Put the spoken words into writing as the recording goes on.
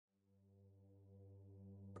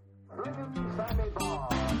Sammy Baugh,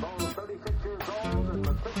 though 36 years old and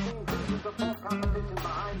with 15 seasons of pro competition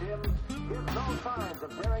behind him, gives no signs of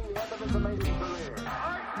nearing the end of his amazing career.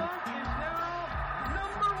 Art Monk is now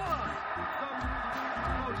number one, the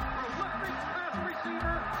most prolific pass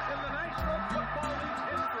receiver in the National Football League's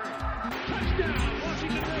history. Touchdown,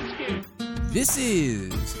 Washington Redskins. This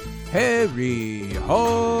is Harry Hog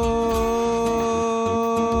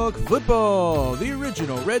Football, the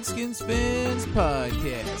original Redskins fans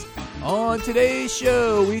podcast. On today's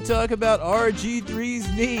show, we talk about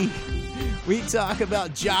RG3's knee. We talk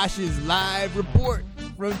about Josh's live report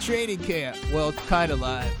from training camp. Well, kind of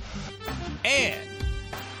live. And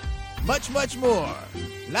much, much more.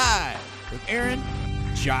 Live from Aaron,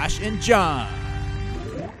 Josh, and John.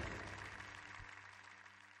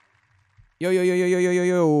 Yo, yo, yo, yo, yo, yo, yo,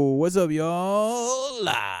 yo. What's up, y'all?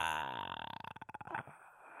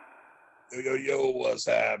 Yo, yo, yo, what's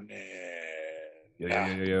happening? Yo, yo,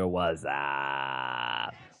 yo, yo, what's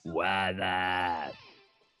up? What's up?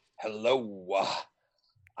 Hello,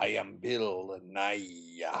 I am Bill Nye.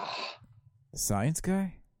 The science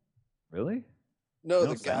guy? Really? No,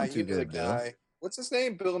 Don't the guy, sound too you know the good, Bill. guy. What's his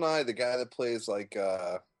name? Bill Nye, the guy that plays like,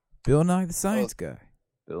 Bill Nye, the science guy.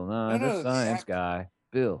 Bill Nye, No, the the science actor. guy.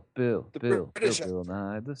 Bill, The British Bill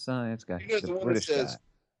Nye, the science guy. you know the one that British says,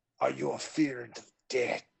 guy. "Are you afeard of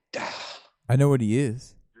death?" I know what he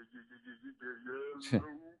is.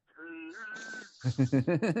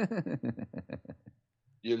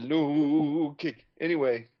 You low kick.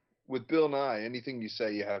 Anyway, with Bill Nye, anything you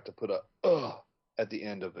say, you have to put a at the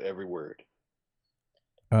end of every word.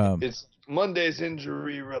 It's Monday's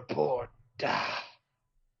injury report. Yeah.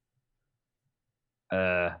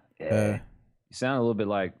 You sound a little bit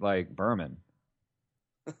like Berman.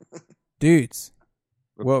 Dudes,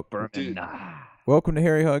 well, Berman. Dude. welcome to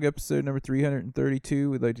Harry Hog episode number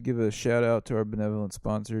 332. We'd like to give a shout out to our benevolent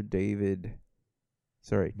sponsor, Desmond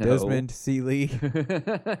Seeley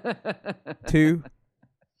 2.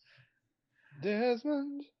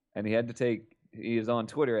 Desmond. And he is on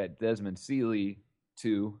Twitter at Desmond Seeley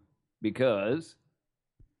 2 because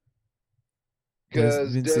Because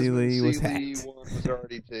Desmond Desmond Seeley was Seeley hacked. one was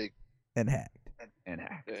already taken. And hacked. and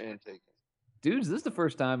hacked. And taken. Dudes, this is the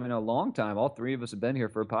first time in a long time all three of us have been here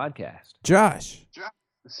for a podcast. Josh,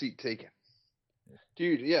 The seat taken.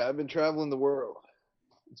 Dude, yeah, I've been traveling the world.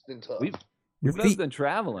 It's been tough. We've your both feet. been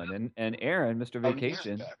traveling, and Aaron, Mr.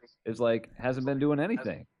 Vacation, is hasn't been doing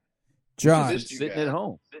anything. Josh, Just sitting at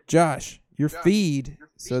home. Josh, your feed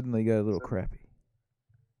suddenly got a little crappy.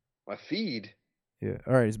 My feed. Yeah,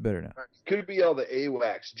 all right, it's better now. Could it be all the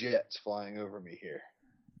AWACS jets flying over me here?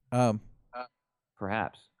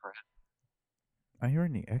 Perhaps. I hear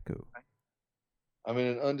any echo. I'm in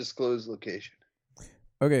an undisclosed location.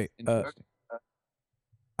 Okay, Interesting.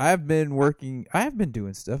 I have been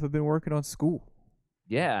doing stuff. I've been working on school.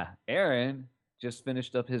 Yeah, Aaron just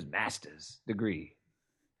finished up his master's degree.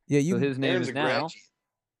 Yeah, So his name Aaron's is a now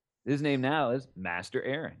graduate. Master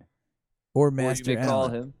Aaron. or Master Or you may call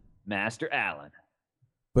Allen. him Master Allen.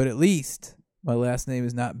 But at least my last name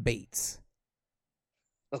is not Bates.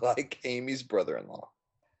 Like Amy's brother-in-law.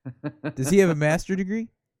 Does he have a master degree?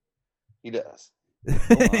 He does.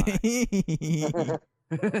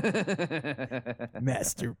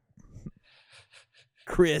 Master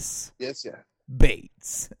Chris Yes, yeah.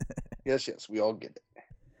 Bates. Yes. We all get it.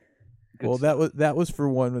 Well, that was for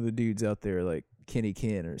one of the dudes out there like Kenny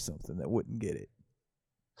Ken or something that wouldn't get it.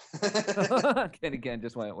 Kenny Ken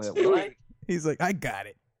just went, what? He's like, I got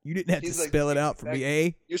it. You didn't have He's to like, spell it out for me,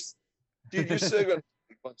 eh? You're still going to get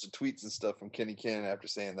a bunch of tweets and stuff from Kenny Ken after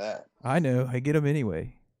saying that. I know. I get him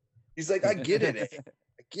anyway. He's like, I get it, eh?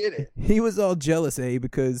 I get it. He was all jealous,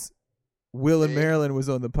 because Will and Hey. Marilyn was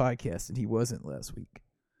on the podcast and he wasn't last week.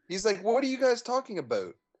 He's like, what are you guys talking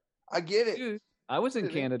about? I get it. Dude, I was in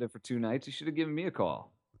Canada for 2 nights. You should have given me a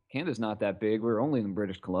call. Canada's not that big. We're only in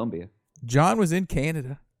British Columbia. John was in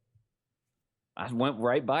Canada. I went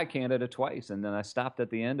right by Canada twice, and then I stopped at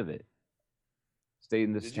the end of it. Stayed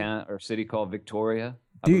in this Did you? town or city called Victoria.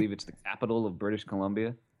 I Dude. believe it's the capital of British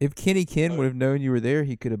Columbia. If Kenny Ken would have known you were there,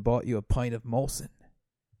 he could have bought you a pint of Molson.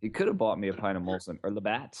 He could have bought me a pint of Molson or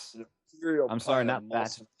Labatt's. Imperial I'm sorry, pint not of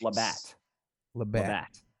Labatt's. Molson. Labatt. Labatt.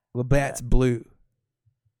 Labatt. Labatt's Blue.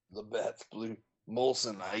 Labatt's Blue.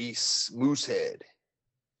 Molson Ice. Moosehead.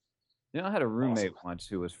 You know, I had a roommate Awesome. once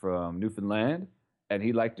who was from Newfoundland, and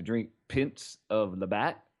he liked to drink pints of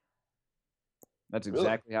Labatt. That's Really?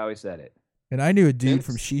 exactly how he said it. And I knew a dude Vince?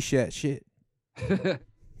 from She Shat Shit.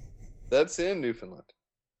 That's in Newfoundland.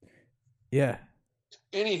 Yeah.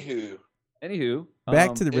 Anywho. Anywho,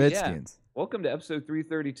 Back to the yeah, Redskins. welcome to episode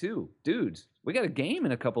 332. Dudes, we got a game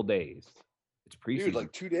in a couple days. It's preseason. Dude,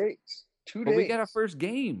 like 2 days. 2 But days. we got our first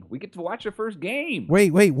game. We get to watch our first game.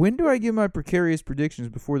 Wait. When do I give my precarious predictions?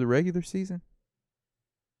 Before the regular season?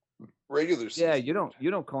 Regular season. Yeah, you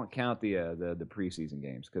don't count the preseason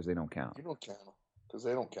games because they don't count. You don't count them because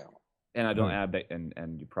they don't count them. And I don't. I bet,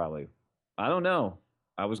 and you probably. I don't know.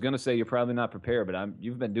 I was gonna say you're probably not prepared, but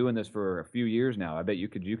you've been doing this for a few years now. I bet you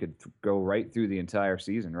could go right through the entire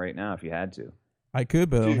season right now if you had to. I could,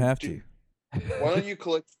 but I don't have to. Why don't you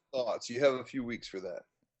collect thoughts? You have a few weeks for that.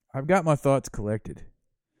 I've got my thoughts collected.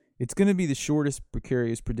 It's going to be the shortest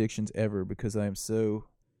precarious predictions ever because I am so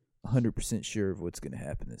 100% sure of what's going to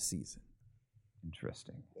happen this season.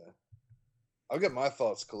 Interesting. Yeah. I've got my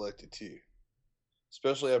thoughts collected too,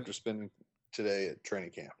 especially after spending today at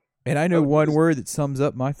training camp. And I know one word that sums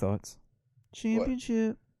up my thoughts.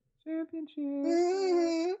 Championship.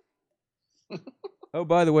 Championship. Oh,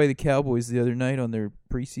 by the way, the Cowboys the other night on their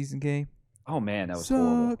preseason game. Oh, man, that was sucked.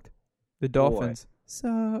 horrible. The Dolphins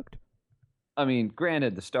sucked. I mean,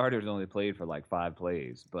 granted, the starters only played for like 5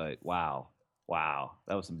 plays, but wow,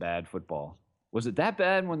 that was some bad football. Was it that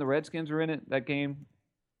bad when the Redskins were in it, that game?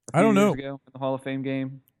 I don't know. Years ago, in the Hall of Fame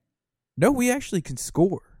game? No, we actually can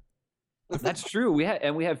score. That's true. We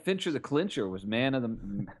had Fincher the clincher was man of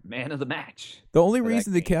the match. The only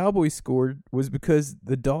reason the Cowboys scored was because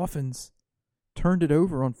the Dolphins turned it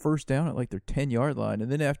over on first down at like their 10-yard line, and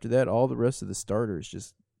then after that, all the rest of the starters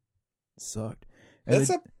just sucked. And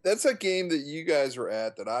That's a game that you guys were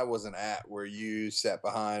at that I wasn't at, where you sat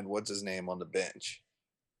behind what's his name on the bench,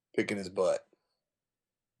 picking his butt.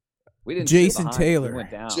 We didn't. Jason Taylor. We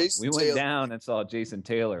went down. Jason we went Taylor. down and saw Jason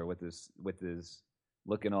Taylor with his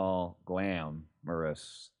looking all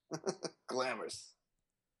glamorous. Glamorous.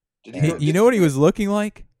 You know what he was looking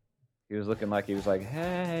like? He was looking like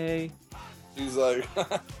hey. He's like,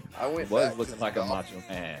 I went. He was back looking to like the a Dolphins.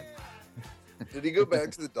 macho man. Did he go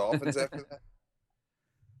back to the Dolphins after that?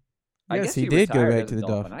 I Yes, guess he did go retired back as to a the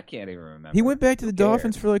Dolphin. Dolphins. I can't even remember. He went back to the Who cares?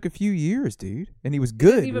 Dolphins for like a few years, dude, and he was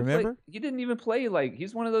good. Remember? He didn't even play like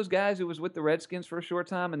he's one of those guys who was with the Redskins for a short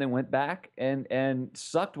time and then went back and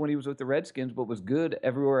sucked when he was with the Redskins, but was good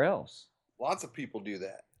everywhere else. Lots of people do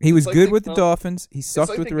that. He was It's like good they with the come- Dolphins. He It's sucked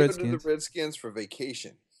like with they the go Redskins to the Redskins for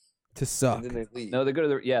vacation, to suck. and then they leave. No, they go to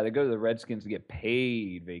the Redskins to get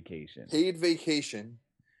paid vacation. Paid vacation,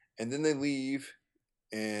 and then they leave,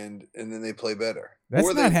 and then they play better. That's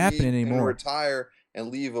Or not they happening leave and anymore. retire and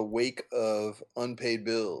leave a wake of unpaid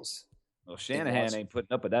bills. Well, Shanahan ain't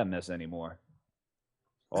putting up with that mess anymore.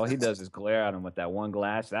 All he does is glare at him with that one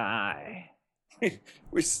glass eye.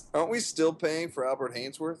 Aren't we still paying for Albert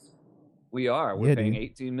Hainsworth? We are. We're Yeah, paying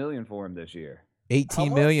dude. $18 million for him this year. How $18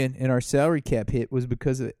 much? million, and our salary cap hit was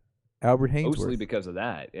because of Albert Mostly Hainsworth. because of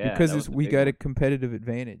that. Yeah, because that was the we big got one. a competitive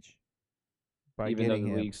advantage by Even though getting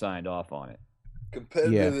the him. league signed off on it.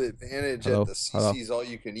 Competitive advantage Hello? at the CC's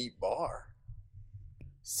all-you-can-eat bar.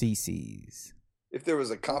 CC's. If there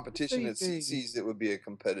was a competition at CC's. CC's, it would be a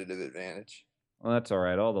competitive advantage. Well, that's all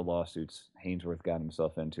right. All the lawsuits Hainsworth got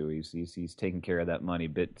himself into, he's taking care of that money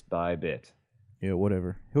bit by bit. Yeah,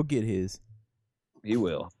 whatever. He'll get his. He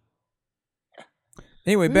will.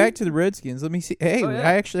 Anyway, back to the Redskins. Let me see. Hey, Oh, yeah.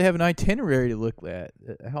 I actually have an itinerary to look at.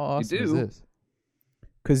 How awesome is do? this?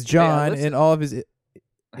 Because John, listen. in all of his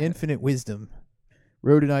infinite wisdom,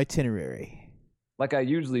 wrote an itinerary. Like I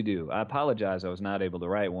usually do. I apologize I was not able to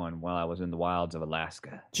write one while I was in the wilds of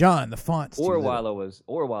Alaska. John, the font's too Or little.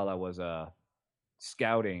 while I was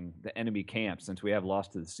scouting the enemy camp, since we have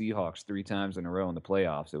lost to the Seahawks 3 times in a row in the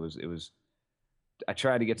playoffs. It was I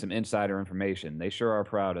tried to get some insider information. They sure are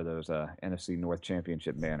proud of those NFC North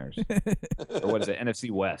Championship banners. Or what is it?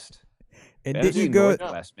 NFC West. And NFC didn't you go?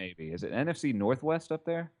 Northwest, maybe. Is it NFC Northwest up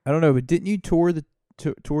there? I don't know, but didn't you tour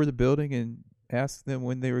the building and ask them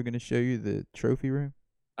when they were going to show you the trophy room?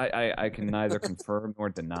 I can neither confirm nor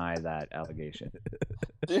deny that allegation.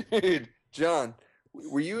 Dude, John,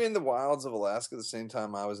 were you in the wilds of Alaska the same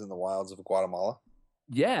time I was in the wilds of Guatemala?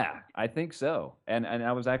 Yeah, I think so. And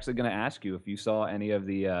I was actually going to ask you if you saw any of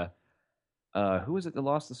the who was it that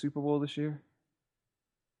lost the Super Bowl this year?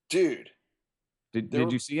 Dude.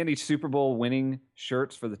 Did you see any Super Bowl winning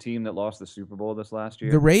shirts for the team that lost the Super Bowl this last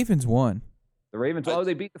year? The Ravens won. The Ravens. Oh,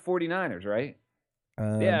 they beat the 49ers, right?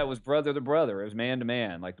 Yeah, it was brother to brother. It was man to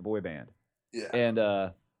man, like the boy band. Yeah. And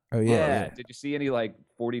Oh yeah. did you see any like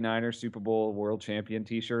 49ers Super Bowl world champion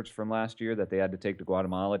T-shirts from last year that they had to take to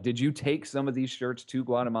Guatemala? Did you take some of these shirts to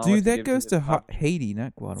Guatemala? Dude, to that give goes the to Haiti,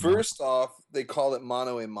 not Guatemala. First off, they call it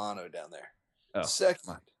mano a mano down there. Oh,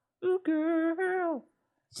 Second, Ooh, girl.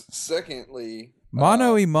 secondly,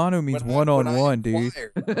 Mano a mano means when I one-on-one, dude.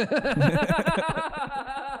 inquired-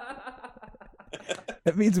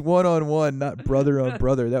 That means one-on-one, not brother on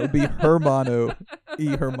brother. That would be hermano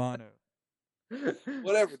y hermano.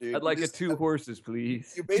 Whatever, dude. I'd like a 2 horses,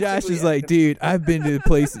 please. Josh is like, dude, I've been to a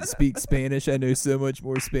place that speaks Spanish. I know so much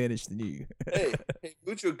more Spanish than you. hey,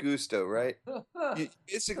 mucho gusto, right? You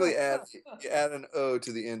basically add an O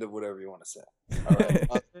to the end of whatever you want to say. All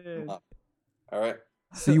right. All right.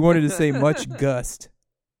 So you wanted to say much gust.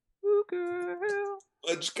 Ooh, girl.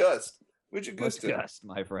 Much gust. Mucho Much gusto. gust,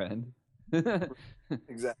 my friend.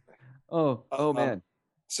 Exactly. Oh man.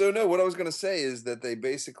 So no, what I was going to say is that they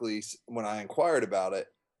basically, when I inquired about it,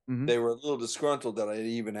 they were a little disgruntled that I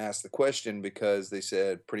even asked the question because they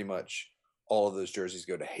said pretty much all of those jerseys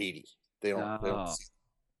go to Haiti. They don't see.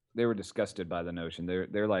 They were disgusted by the notion.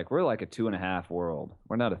 They're like, we're like a 2.5 world.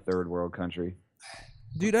 We're not a third world country.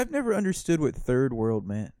 Dude, I've never understood what third world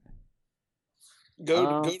meant.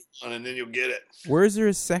 Go to one and then you'll get it. Where is there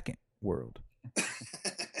a second world?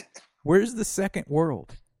 Where's the second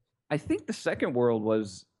world? I think the second world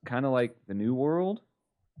was kind of like the new world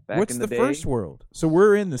back What's in the the day. first world? So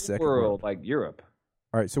we're in the second world. Like Europe.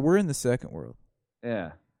 All right, so we're in the second world.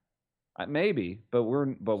 Yeah. Maybe, but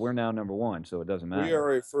we're now number 1, so it doesn't matter. We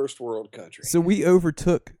are a first world country. So we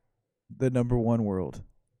overtook the number 1 world.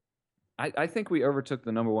 I think we overtook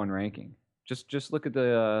the number 1 ranking. Just look at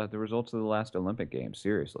the results of the last Olympic Games.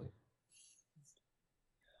 Seriously.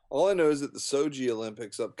 All I know is that the Sochi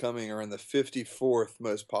Olympics upcoming are in the 54th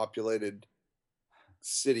most populated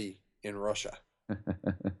city in Russia.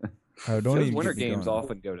 Those Winter Games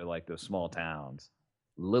often go to like those small towns.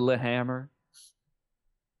 Lillehammer.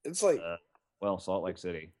 It's like Salt Lake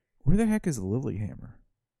City. Where the heck is Lilyhammer?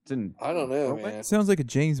 It's in. I don't know, man. It sounds like a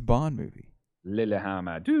James Bond movie.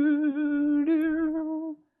 Lillehammer.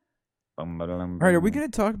 All right, are we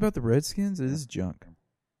going to talk about the Redskins? Or this is junk.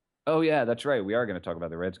 Oh yeah, that's right. We are going to talk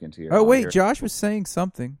about the Redskins here. Oh wait, Josh was saying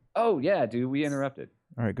something. Oh yeah, dude, we interrupted.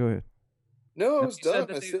 All right, go ahead. No, I was done.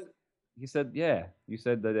 He said, yeah. You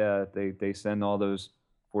said that they send all those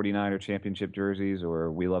 49er championship jerseys or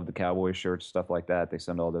We Love the Cowboys shirts, stuff like that. They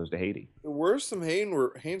send all those to Haiti. There were some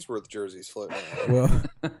Hainsworth jerseys floating around.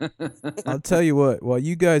 Well, I'll tell you what. While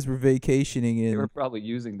you guys were vacationing in, they were probably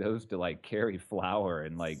using those to like carry flour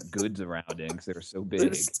and like goods around in because they were so big. They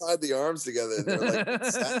just tied the arms together. And they're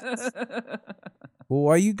like, well,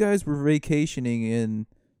 while you guys were vacationing in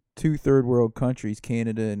 2 third world countries,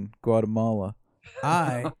 Canada and Guatemala,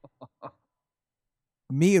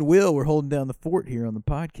 me and Will were holding down the fort here on the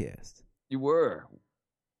podcast. You were.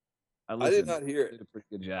 I did not hear it. You did a pretty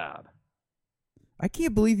good job. I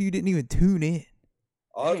can't believe you didn't even tune in.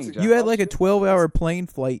 Dang, you had like a 12-hour plane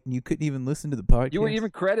flight and you couldn't even listen to the podcast. You were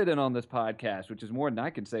even credited on this podcast, which is more than I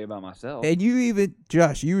can say about myself. And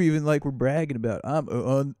Josh, you even like were bragging about, I'm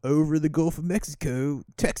on over the Gulf of Mexico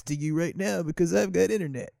texting you right now because I've got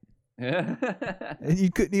internet. Yeah. And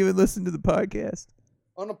you couldn't even listen to the podcast.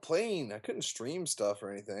 On a plane, I couldn't stream stuff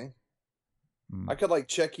or anything. I could like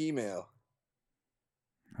check email.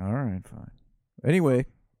 All right, fine. Anyway,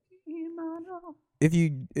 if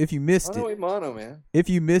you missed it, mono, man. If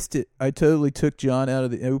you missed it, I totally took John out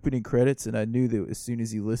of the opening credits, and I knew that as soon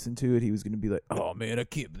as he listened to it, he was going to be like, "Oh man, I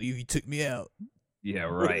can't believe he took me out." Yeah,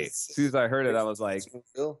 right. As soon as I heard it, I was like,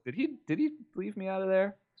 "Did he leave me out of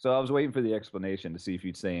there?" So I was waiting for the explanation to see if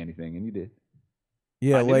you'd say anything, and you did.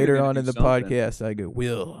 Yeah, later on in the podcast, I go,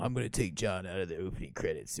 Will, I'm going to take John out of the opening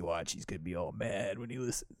credits. Watch, he's going to be all mad when he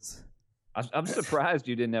listens. I'm surprised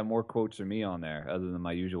you didn't have more quotes from me on there other than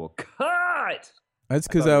my usual cut. That's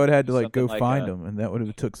because I would have had to go find them, and that would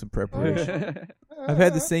have took some preparation. I've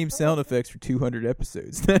had the same sound effects for 200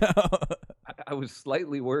 episodes now. I was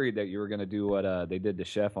slightly worried that you were going to do what they did to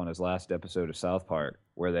Chef on his last episode of South Park,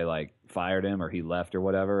 where they fired him or he left or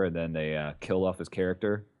whatever, and then they killed off his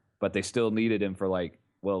character. But they still needed him for it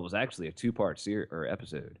was actually a 2-part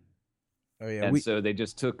episode. Oh yeah, and so they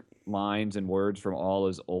just took lines and words from all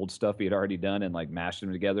his old stuff he had already done and mashed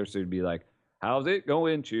them together. So it'd be like, "How's it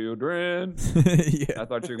going, children?" Yeah, I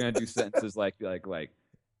thought you were gonna do sentences like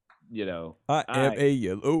you know, I am a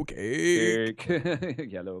yellow cake.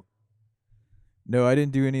 Yellow. No, I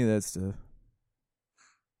didn't do any of that stuff.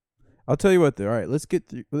 I'll tell you what, though. All right, let's get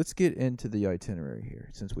into the itinerary here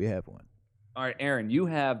since we have one. All right, Aaron, you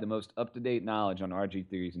have the most up-to-date knowledge on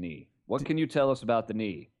RG3's knee. What can you tell us about the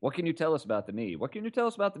knee? What can you tell us about the knee? What can you tell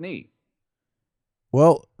us about the knee?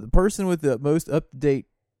 Well, the person with the most up-to-date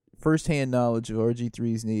first-hand knowledge of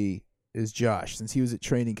RG3's knee is Josh, since he was at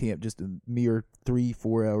training camp just a mere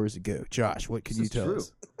 3-4 hours ago. Josh, what can you tell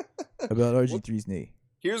us about RG3's knee?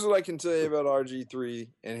 Here's what I can tell you about RG3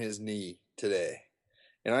 and his knee today.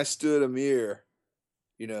 And I stood a mere,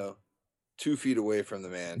 2 feet away from the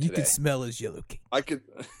man today. You could smell his yellow cake. I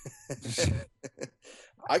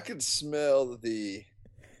could smell the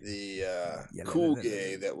cool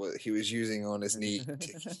gay that he was using on his knee.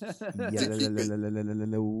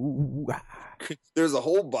 There's a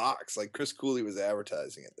whole box like Chris Cooley was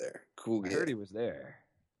advertising it there. Cool gay. I heard he was there.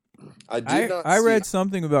 I read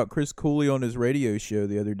something about Chris Cooley on his radio show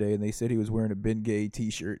the other day, and they said he was wearing a Ben Gay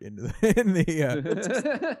T-shirt in the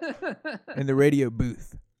radio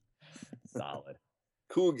booth. Solid.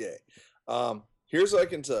 Cool gay. Here's what I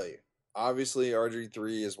can tell you. Obviously,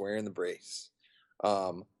 RG3 is wearing the brace.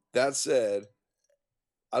 That said,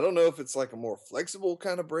 I don't know if it's like a more flexible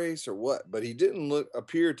kind of brace or what, but he didn't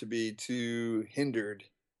appear to be too hindered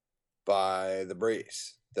by the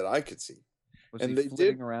brace that I could see. Was he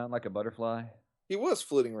flitting around like a butterfly? He was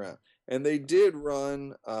flitting around, and they did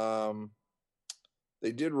run.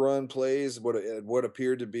 They did run plays what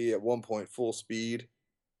appeared to be at one point full speed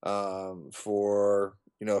for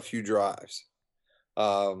a few drives.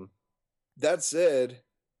 That said,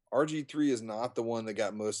 RG3 is not the one that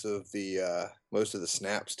got most of the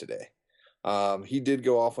snaps today. He did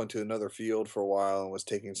go off onto another field for a while and was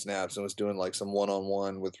taking snaps and was doing like some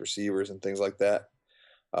one-on-one with receivers and things like that.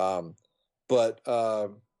 But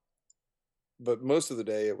most of the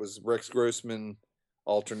day it was Rex Grossman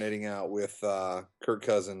alternating out with Kirk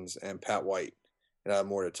Cousins and Pat White, and I have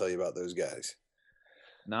more to tell you about those guys.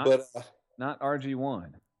 Not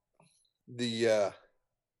RG1. The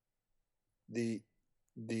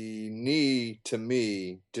knee to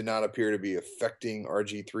me did not appear to be affecting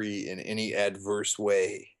RG3 in any adverse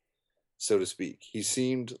way, so to speak. He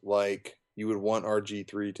seemed like you would want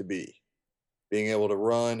RG3 to be. Being able to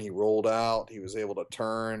run, he rolled out, he was able to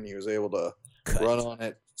turn, he was able to run on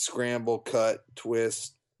it, scramble, cut,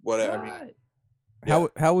 twist, whatever. I mean,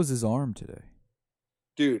 how was his arm today?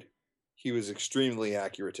 Dude, he was extremely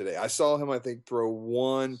accurate today. I saw him, I think, throw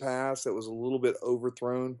one pass that was a little bit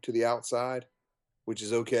overthrown to the outside, which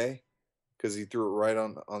is okay because he threw it right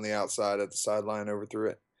on the outside at the sideline,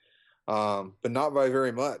 overthrew it. But not by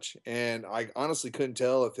very much. And I honestly couldn't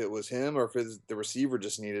tell if it was him or if the receiver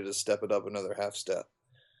just needed to step it up another half step.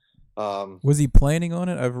 Was he planning on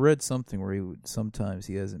it? I've read something where sometimes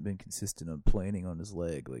he hasn't been consistent on planning on his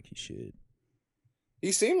leg like he should.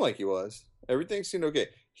 He seemed like he was. Everything seemed okay.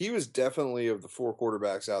 He was definitely, of the four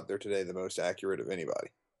quarterbacks out there today, the most accurate of anybody.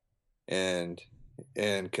 And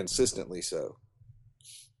consistently so.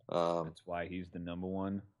 That's why he's the number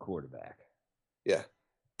one quarterback. Yeah.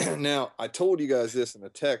 Now, I told you guys this in a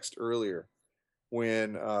text earlier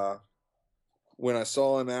when I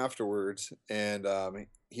saw him afterwards, and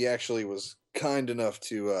he actually was kind enough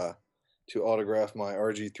to autograph my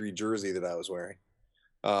RG3 jersey that I was wearing.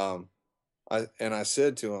 I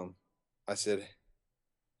said to him, I said,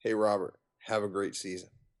 "Hey, Robert, have a great season."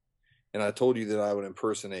 And I told you that I would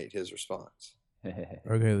impersonate his response. Okay,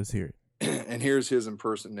 let's hear it. And here's the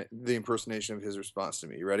impersonation of his response to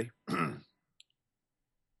me. You ready?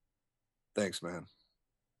 Thanks, man.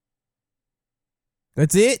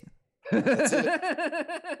 That's it? That's it.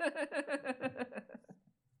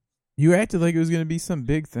 You acted like it was going to be some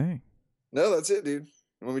big thing. No, that's it, dude.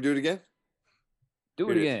 You want me to do it again? Do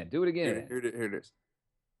it again. Do it again. Here it is.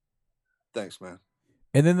 Thanks, man.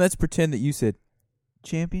 And then let's pretend that you said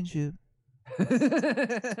championship.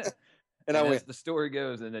 And I went. The story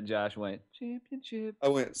goes, and then Josh went championship. I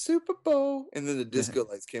went Super Bowl, and then the disco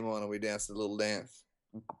lights came on, and we danced a little dance.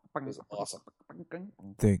 It was awesome.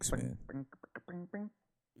 Thanks, man.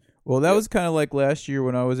 Well, that was kind of like last year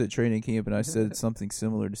when I was at training camp, and I said something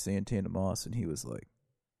similar to Santana Moss, and he was like,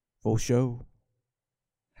 "Full show."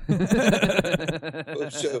 Full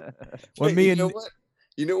show. Well,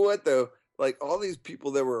 You know what though? Like all these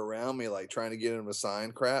people that were around me, like trying to get him to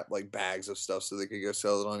sign crap, like bags of stuff so they could go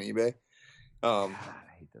sell it on eBay. God,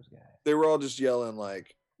 I hate those guys. They were all just yelling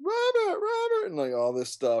like Robert, and like all this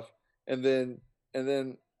stuff. And then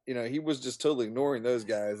he was just totally ignoring those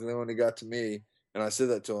guys. And then when he got to me and I said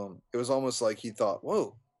that to him, it was almost like he thought,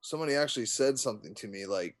 "Whoa, somebody actually said something to me,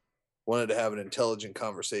 like wanted to have an intelligent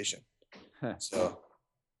conversation." So,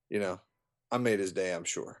 I made his day, I'm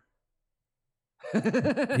sure.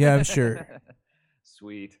 Yeah, I'm sure.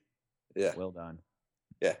 Sweet. Yeah. Well done.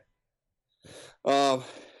 Yeah.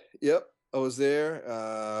 Yep. I was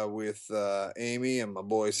there with Amy and my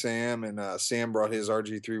boy Sam, and Sam brought his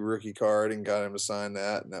RG3 rookie card and got him to sign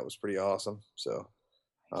that, and that was pretty awesome. So,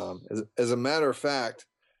 as a matter of fact,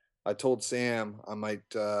 I told Sam I might,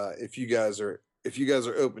 if you guys are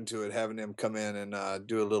open to it, having him come in and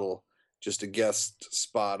do just a guest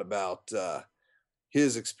spot about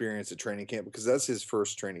his experience at training camp, because that's his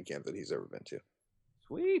first training camp that he's ever been to.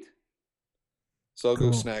 Sweet. So I'll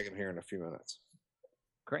Cool. go snag him here in a few minutes.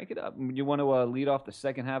 Crank it up. You want to lead off the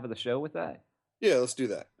second half of the show with that? Yeah, let's do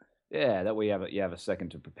that. Yeah, that way you have a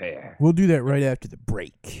second to prepare. We'll do that right after the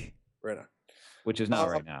break. Right on. Which is not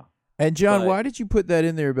right now. And John, But- why did you put that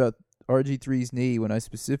in there about RG3's knee when I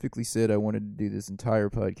specifically said I wanted to do this entire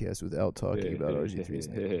podcast without talking about RG3's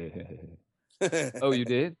knee? Oh, you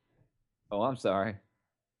did? Oh, I'm sorry.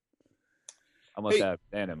 I must Hey. have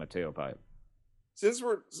sand in my tailpipe. Since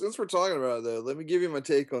we're talking about it, though, let me give you my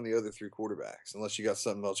take on the other 3 quarterbacks. Unless you got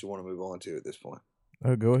something else you want to move on to at this point.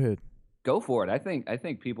 Oh, go ahead. Go for it. I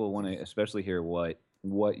think people want to especially hear what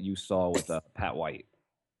you saw with Pat White.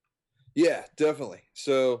 Yeah, definitely.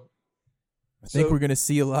 So I think we're going to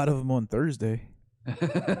see a lot of them on Thursday.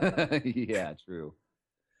 Yeah, true.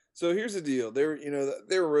 So here's the deal.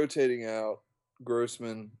 They were rotating out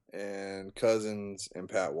Grossman and Cousins and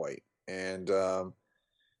Pat White, and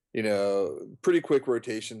pretty quick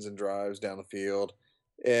rotations and drives down the field.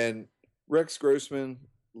 And Rex Grossman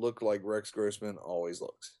looked like Rex Grossman always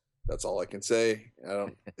looks. That's all I can say. I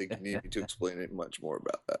don't think you need me to explain it much more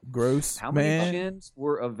about that. Gross, How many man. chins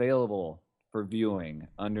were available for viewing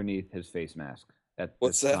underneath his face mask?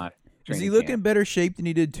 What's that? Is Training he looking camp? better shape than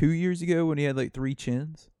he did 2 years ago when he had like 3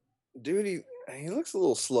 chins? Dude, he looks a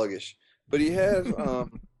little sluggish, but he has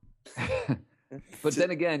But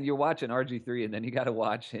then again, you're watching RG3, and then you got to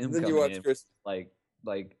watch him. then come you watch in. Chris. Like,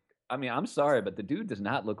 I mean, I'm sorry, but the dude does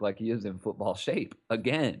not look like he is in football shape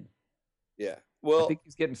again. Yeah. I Well, think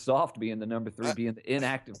he's getting soft being the number 3, being the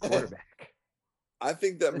inactive quarterback. I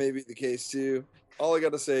think that may be the case too. All I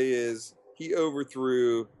got to say is he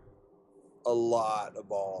overthrew a lot of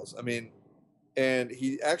balls. I mean, and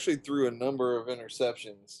he actually threw a number of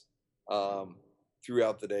interceptions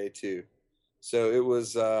throughout the day too. So it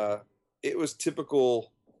was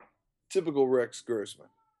typical Rex Grossman.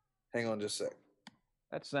 Hang on just a sec.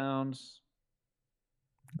 That sounds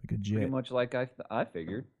Like a pretty jet. much like I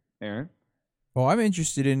figured, Aaron. Well, I'm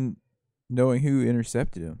interested in knowing who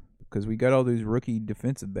intercepted him because we got all those rookie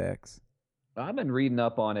defensive backs. I've been reading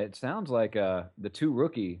up on it. It sounds like the 2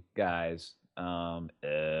 rookie guys. I'm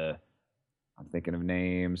thinking of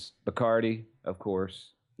names. Bacardi, of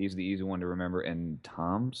course. He's the easy one to remember. And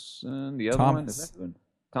Thompson, the other one? Is that the one?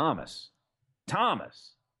 Thomas.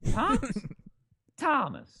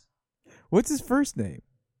 What's his first name?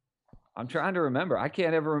 I'm trying to remember. I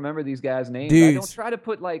can't ever remember these guys' names. I Dudes. don't try to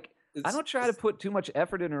put too much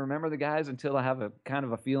effort in to remember the guys until I have a kind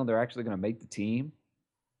of a feeling they're actually going to make the team.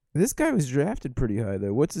 This guy was drafted pretty high,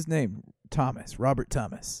 though. What's his name? Robert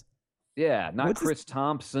Thomas. Yeah, not What's his- Chris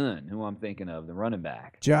Thompson, who I'm thinking of, the running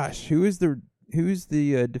back. Josh, who's the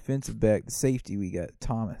defensive back, the safety we got?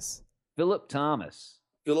 Thomas. Philip Thomas.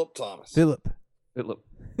 Philip Thomas. Philip. Philip.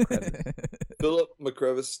 Philip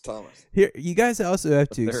McCrevis Thomas. Here, you guys also have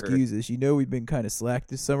to The third. excuse us. You know we've been kind of slack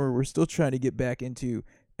this summer. We're still trying to get back into,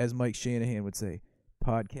 as Mike Shanahan would say,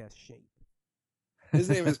 podcast shape. His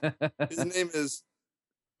name is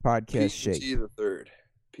Podcast shape. PMT the third.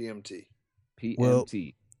 PMT.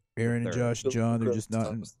 PMT. Aaron and Third. Josh and John, they're McCrevis just not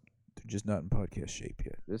in, Thomas. they're just not in podcast shape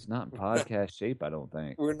yet. This is not in podcast shape, I don't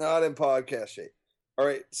think. We're not in podcast shape. All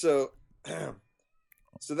right, so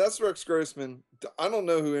that's Rex Grossman. I don't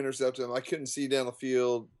know who intercepted him. I couldn't see down the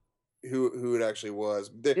field who it actually was.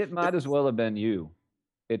 It might as well have been you.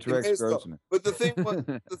 It's It may Rex as well. Grossman. But the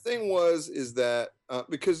thing was is that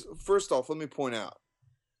because first off, let me point out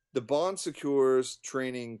the Bon Secures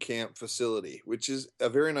training camp facility, which is a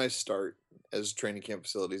very nice start as training camp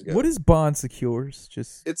facilities go. What is Bond Secures?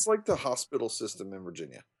 Just It's like the hospital system in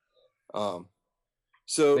Virginia.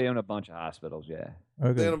 So They own a bunch of hospitals, yeah. they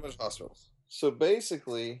okay. own a bunch of hospitals. So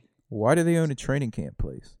basically, Why do they own a training camp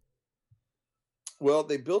place? well,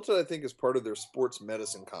 they built it, I think, as part of their sports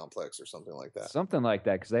medicine complex or something like that. Something like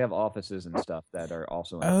that, because they have offices and stuff that are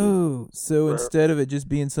also in Oh, so Where- instead of it just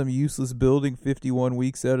being some useless building 51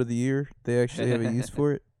 weeks out of the year, they actually have a use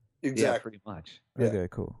for it? Yeah, Exactly. pretty much. Yeah. Okay,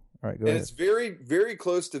 cool. All right, go And ahead. it's very, very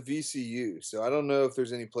close to VCU. So I don't know if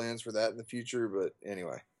there's any plans for that in the future, but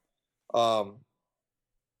anyway.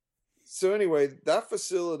 So anyway, that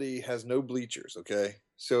facility has no bleachers, okay?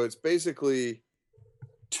 So it's basically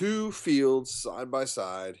 2 fields side by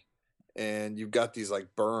side, and you've got these like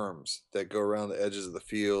berms that go around the edges of the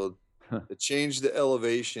field that change the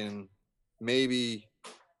elevation maybe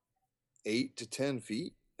 8 to 10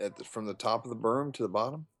 feet from the top of the berm to the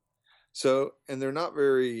bottom. So, and they're not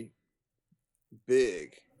very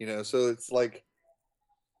big, so it's like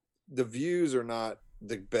the views are not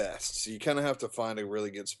the best. So you kind of have to find a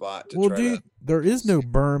really good spot to Well, try dude, to. there is no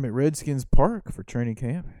berm at Redskins Park for training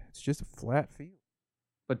camp. It's just a flat field.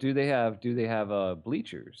 But do they have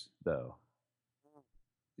bleachers though?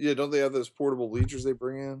 Yeah, don't they have those portable bleachers they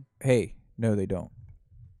bring in? Hey, no, they don't.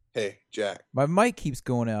 Hey, Jack. My mic keeps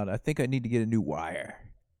going out. I think I need to get a new wire.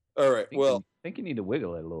 All right. Well, I think you need to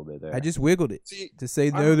wiggle it a little bit there. I just wiggled it see, to say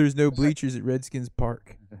no. There's no bleachers at Redskins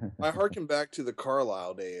Park. I harken back to the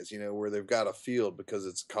Carlisle days, where they've got a field because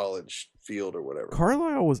it's college field or whatever.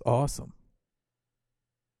 Carlisle was awesome.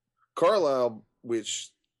 Carlisle,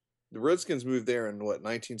 which the Redskins moved there in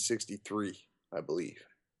 1963, I believe.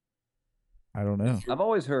 I don't know. I've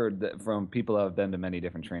always heard that from people who have been to many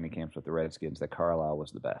different training camps with the Redskins that Carlisle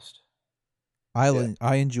was the best. I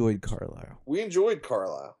enjoyed Carlisle. We enjoyed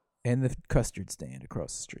Carlisle. And the custard stand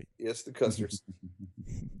across the street. Yes, the custards.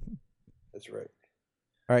 That's right.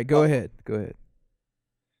 All right, go ahead. Go ahead.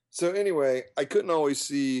 So anyway, I couldn't always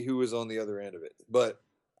see who was on the other end of it, but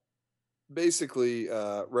basically,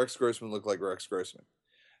 Rex Grossman looked like Rex Grossman.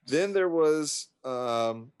 Then there was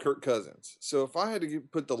Kirk Cousins. So if I had to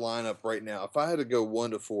put the lineup right now, if I had to go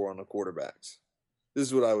 1 to 4 on the quarterbacks, this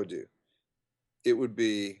is what I would do. It would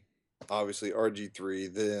be obviously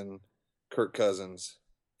RG3, then Kirk Cousins,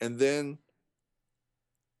 and then,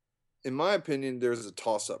 in my opinion, there's a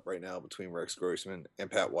toss-up right now between Rex Grossman and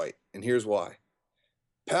Pat White, and here's why.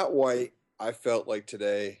 Pat White, I felt like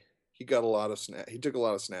today he got a lot of he took a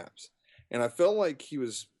lot of snaps, and I felt like he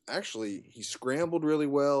scrambled really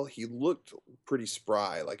well. He looked pretty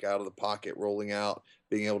spry, like out of the pocket, rolling out,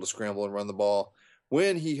 being able to scramble and run the ball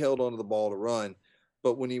when he held onto the ball to run.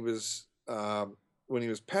 But when he was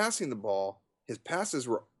passing the ball, his passes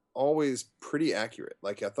were always pretty accurate.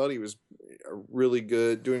 Like I thought he was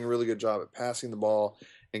doing a really good job at passing the ball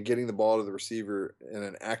and getting the ball to the receiver in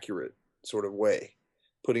an accurate sort of way,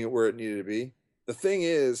 putting it where it needed to be. The thing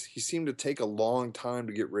is, he seemed to take a long time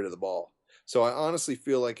to get rid of the ball. So I honestly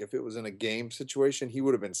feel like if it was in a game situation, he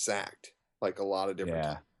would have been sacked like a lot of different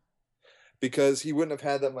times. Because he wouldn't have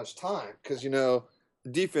had that much time. Because, the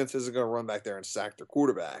defense isn't going to run back there and sack their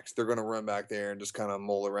quarterbacks. They're going to run back there and just kind of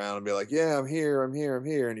mull around and be like, yeah, I'm here,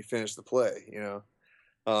 and he finished the play,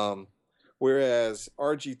 Whereas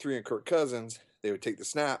RG3 and Kirk Cousins, they would take the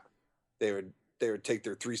snap, they would take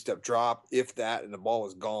their 3-step drop, if that, and the ball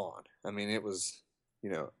was gone. I mean, it was,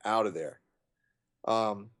 out of there.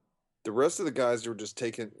 The rest of the guys were just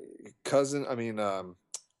taking Grossman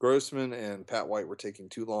and Pat White were taking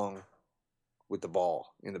too long with the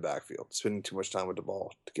ball in the backfield, spending too much time with the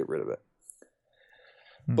ball to get rid of it.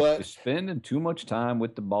 But you're spending too much time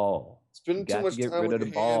with the ball. Spending too much time with the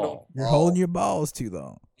ball. You're holding your balls too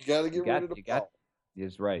long. You got to get rid of the ball.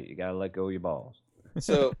 That's right. You got to let go of your balls.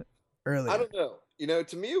 So earlier. I don't know.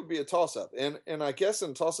 To me, it would be a toss-up. And I guess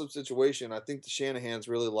in a toss-up situation, I think the Shanahans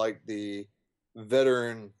really like the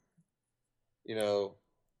veteran,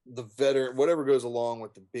 whatever goes along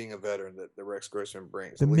with being a veteran that the Rex Grossman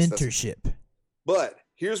brings. The mentorship. But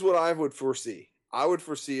here's what I would foresee. I would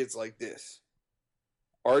foresee it's like this.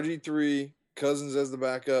 RG3, Cousins as the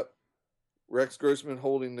backup, Rex Grossman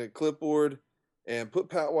holding the clipboard, and put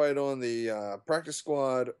Pat White on the practice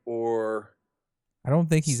squad, or... I don't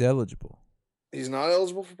think he's eligible. He's not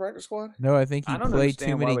eligible for practice squad? No, I think he played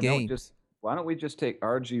too many games. Why don't we just take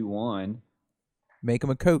RG1, make him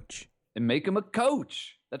a coach, and make him a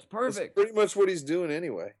coach? That's perfect. That's pretty much what he's doing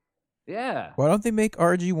anyway. Yeah. Why don't they make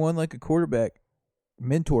RG1 like a quarterback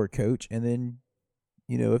mentor coach, and then,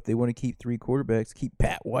 if they want to keep 3 quarterbacks, keep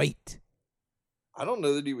Pat White? I don't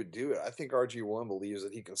know that he would do it. I think RG1 believes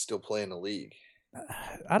that he can still play in the league.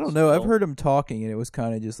 I don't know. I've heard him talking, and it was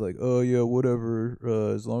kind of just like, oh, yeah, whatever,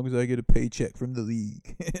 as long as I get a paycheck from the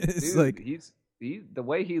league. It's Dude, like the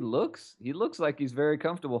way he looks like he's very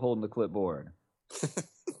comfortable holding the clipboard.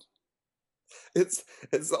 It's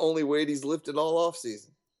the only weight he's lifted all off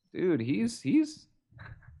season. Dude, he's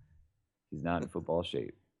not in football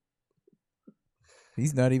shape.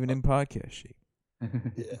 He's not even in podcast shape.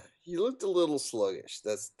 Yeah, he looked a little sluggish.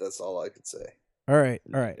 That's all I could say. All right.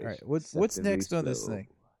 What's next on this thing?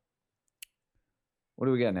 What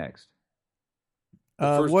do we got next?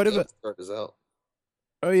 What about? Chart is out.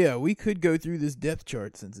 Oh yeah, we could go through this depth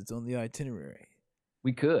chart since it's on the itinerary.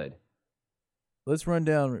 We could. Let's run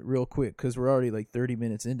down real quick because we're already like 30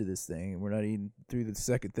 minutes into this thing, and we're not even through the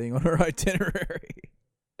second thing on our itinerary.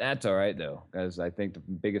 That's all right though, because I think the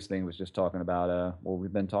biggest thing was just talking about what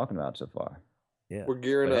we've been talking about so far. Yeah, we're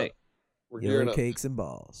gearing up. Hey, we're gearing up. Cakes and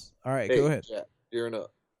balls. All right, go ahead. Yeah, gearing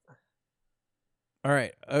up. All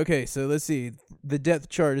right. Okay, so let's see. The depth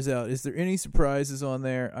chart is out. Is there any surprises on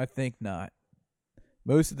there? I think not.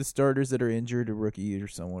 Most of the starters that are injured, a rookie or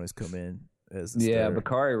someone has come in as the starter.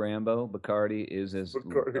 Bacardi is as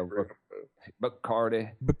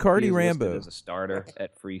Bacardi Rambo as a starter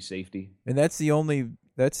at free safety, and that's the only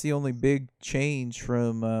big change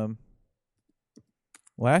from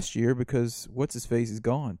last year because what's his face is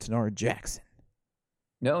gone. Tanara Jackson.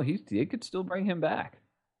 No, they could still bring him back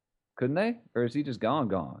Couldn't they? Or is he just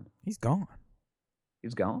gone? He's gone.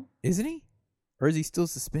 He's gone? Isn't he? Or is he still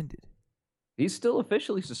suspended? He's still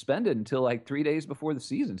officially suspended until like 3 days before the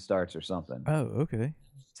season starts or something. Oh, okay.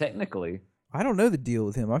 Technically. I don't know the deal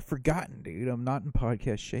with him. I've forgotten, dude. I'm not in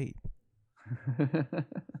podcast shape.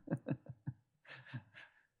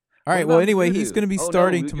 All right. Well, anyway, Madudu? he's going to be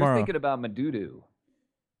starting no, tomorrow. You're thinking about Madudu.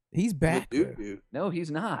 He's back. No, he's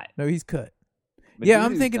not. No, he's cut. Madudu's Yeah,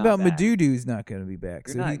 I'm thinking not about back. Madudu's not going to be back.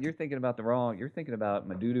 You're thinking about the wrong. You're thinking about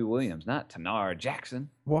Madudu Williams, not Tanar Jackson.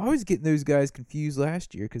 Well, I was getting those guys confused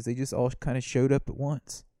last year because they just all kind of showed up at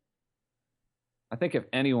once. I think if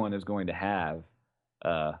anyone is going to have,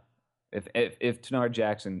 if Tanar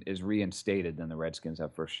Jackson is reinstated, then the Redskins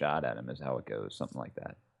have first shot at him. Is how it goes, something like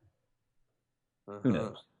that. Who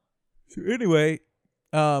knows? So anyway,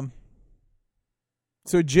 so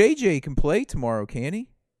JJ can play tomorrow, can he?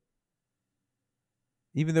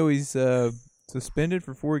 Even though he's suspended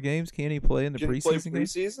for 4 games, can he play in the preseason game?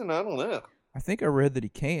 Preseason? I don't know. I think I read that he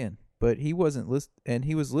can, but he wasn't listed, and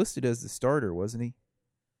he was listed as the starter, wasn't he?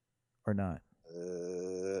 Or not?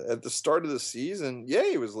 At the start of the season, yeah,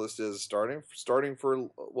 he was listed as starting for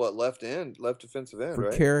what, left defensive end, For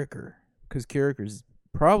right? Carricker, because Carricker's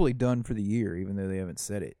probably done for the year, even though they haven't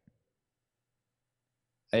said it.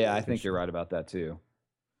 Yeah, I think you're right about that too.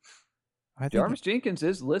 I think Jarvis Jenkins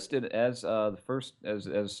is listed as the first as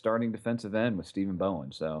starting defensive end with Stephen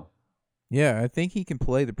Bowen. So yeah, I think he can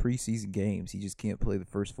play the preseason games. He just can't play the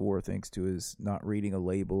first 4 thanks to his not reading a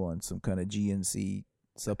label on some kind of GNC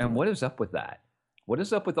supplement. And what is up with that? What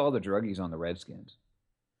is up with all the druggies on the Redskins?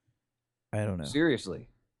 I don't know. Seriously.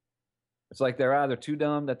 It's like they're either too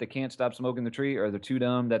dumb that they can't stop smoking the tree, or they're too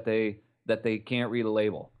dumb that they can't read a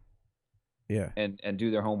label. Yeah. And do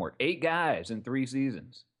their homework. 8 guys in 3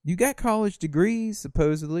 seasons. You got college degrees,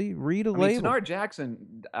 supposedly. Read a label. Tanar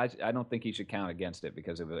Jackson, I don't think he should count against it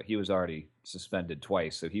because he was already suspended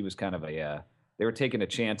twice. So he was kind of they were taking a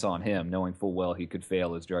chance on him, knowing full well he could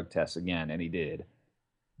fail his drug tests again, and he did.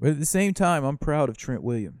 But at the same time, I'm proud of Trent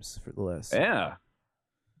Williams for the last. Yeah,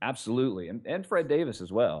 absolutely. And Fred Davis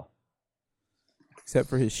as well. Except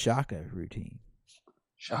for his Shaka routine.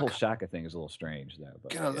 The whole Shaka thing is a little strange, though.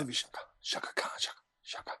 But, Get out of Shaka. Shaka Khan,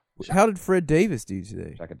 Shaka. How did Fred Davis do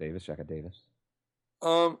today? Shaka Davis.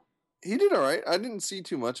 He did all right. I didn't see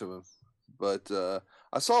too much of him, but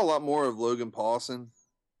I saw a lot more of Logan Paulson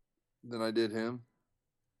than I did him.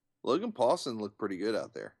 Logan Paulson looked pretty good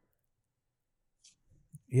out there.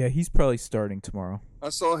 Yeah, he's probably starting tomorrow. I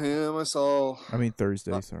saw him.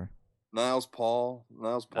 Thursday, sorry. Niles Paul.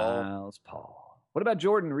 What about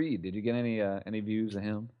Jordan Reed? Did you get any views of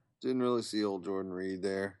him? Didn't really see old Jordan Reed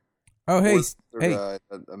there. Oh, hey. Guy,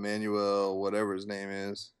 Emmanuel, whatever his name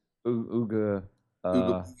is. Oogie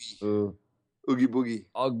Boogie.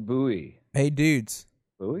 Ogbui. Hey, dudes.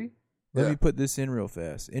 Bowie? Let me put this in real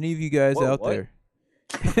fast. Any of you guys out what? there?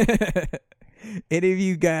 Any of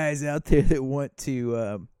you guys out there that want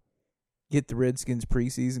to get the Redskins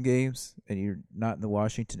preseason games and you're not in the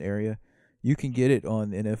Washington area, you can get it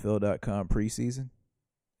on NFL.com preseason.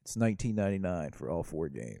 It's $19.99 for all 4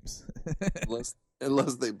 games.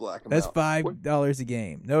 Unless they black them That's out. $5 a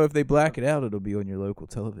game. No, if they black it out, it'll be on your local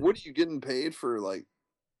television. What are you getting paid for, like,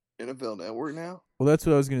 NFL Network now? Well, that's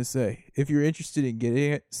what I was going to say. If you're interested in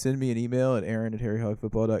getting it, send me an email at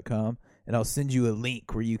aaron@harryhogfootball.com, and I'll send you a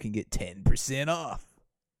link where you can get 10% off.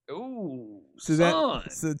 Ooh, So son.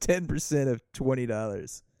 so 10% of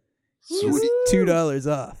 $20. Sweet. $2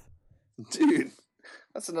 off. Dude,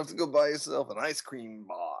 that's enough to go buy yourself an ice cream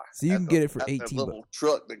bar. So you can get it for at that $18. little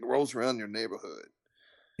truck that rolls around your neighborhood.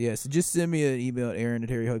 Yeah, so just send me an email at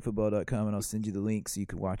aaron@harryhogfootball.com, and I'll send you the link so you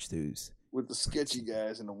can watch those. With the sketchy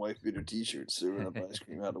guys in the wife beater t-shirts serving up ice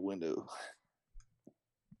cream out the window.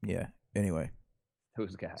 Yeah, anyway.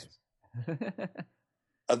 Those guys.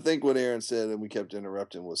 I think what Aaron said, and we kept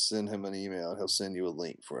interrupting, was send him an email and he'll send you a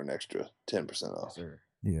link for an extra 10% off. Sir.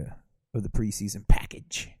 Yeah, of the preseason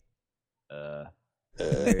package.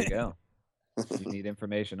 There you go. If you need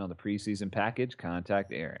information on the preseason package,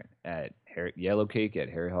 contact Aaron at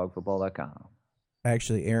yellowcake@harryhogfootball.com.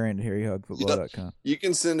 Actually, aaron@harryhogfootball.com. You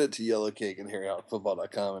can send it to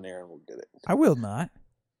yellowcake@harryhogfootball.com and Aaron will get it. I will not.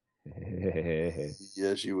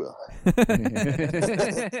 Yes, you will.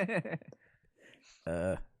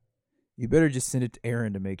 You better just send it to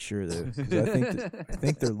Aaron to make sure, though, because I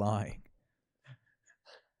think they're lying.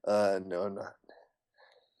 No, I'm not.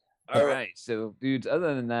 All right. So, dudes,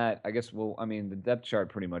 other than that, I guess the depth chart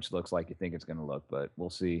pretty much looks like you think it's going to look, but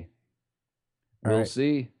we'll see. We'll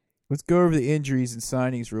see. Let's go over the injuries and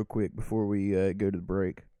signings real quick before we go to the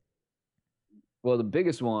break. Well, the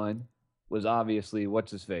biggest one was obviously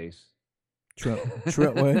what's-his-face.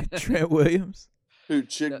 Trent Williams. Who,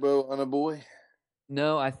 Chigbo on a boy?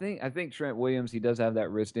 No, I think Trent Williams, he does have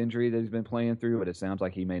that wrist injury that he's been playing through, but it sounds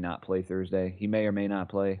like he may not play Thursday. He may or may not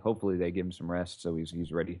play. Hopefully they give him some rest so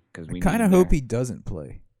he's ready. I kind of hope he doesn't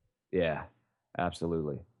play. Yeah,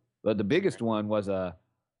 absolutely. But the biggest one was the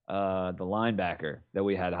linebacker that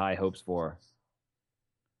we had high hopes for.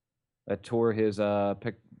 That tore his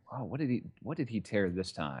pick. Oh, what did he tear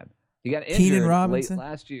this time? He got injured late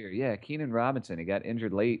last year. Yeah, Keenan Robinson. He got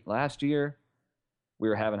injured late last year. We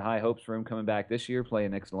were having high hopes for him coming back this year, playing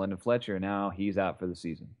next to London Fletcher, and now he's out for the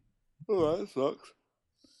season. Oh, that sucks.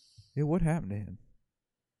 Yeah, what happened to him?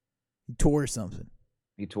 He tore something.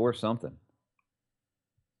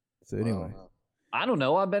 So anyway. I don't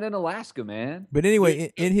know. I've been in Alaska, man. But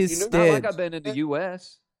anyway, in his stead. Not like I've been in the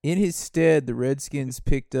U.S. In his stead, the Redskins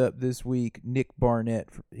picked up this week Nick Barnett.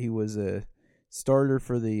 He was a starter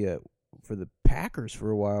for the Packers for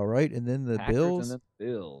a while, right? And then the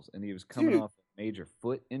Bills. And he was coming off a major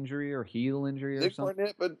foot injury or heel injury or something.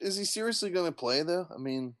 Barnett, but is he seriously going to play though? I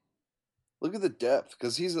mean, look at the depth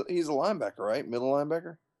because he's a linebacker, right? Middle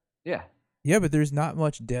linebacker. Yeah. Yeah, but there's not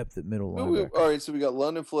much depth at middle linebacker. All right, so we got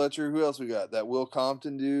London Fletcher. Who else we got? That Will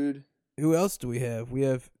Compton dude. Who else do we have? We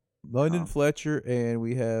have London Fletcher and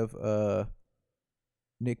we have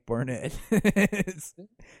Nick Barnett.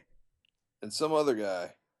 And some other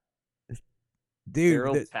guy. Dude.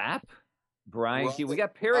 Daryl Tapp? Brian Key. We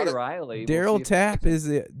got Perry Riley. Daryl Tapp is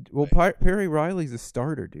Perry Riley's a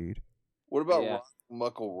starter, dude. What about Ron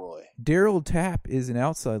McElroy? Daryl Tapp is an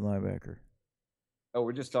outside linebacker. Oh,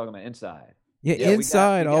 we're just talking about inside. Yeah,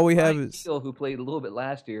 inside, all we have is Keel, who played a little bit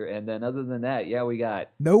last year, and then other than that, we got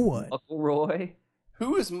no one. McElroy.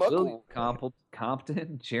 Who is McElroy?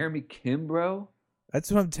 Compton, Jeremy Kimbrough. That's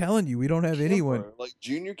what I'm telling you. We don't have anyone. Like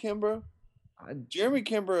Junior Kimbrough? Jeremy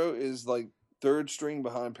Kimbrough is like third string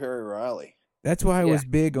behind Perry Riley. That's why I was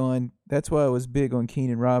big on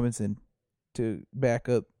Keenan Robinson to back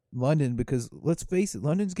up London, because let's face it,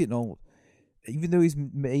 London's getting old. Even though he's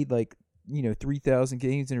made 3,000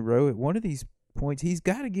 games in a row, at one of these points he's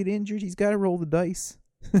got to get injured. He's got to roll the dice.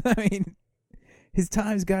 I mean, his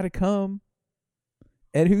time's got to come.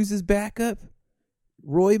 And who's his backup?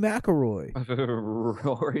 Rory McIlroy.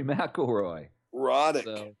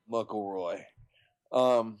 Roddick McElroy.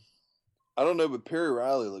 I don't know, but Perry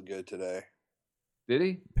Riley looked good today. Did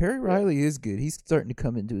he? Perry Riley is good. He's starting to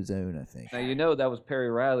come into his own, I think. Now, that was Perry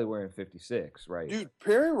Riley wearing 56, right? Dude,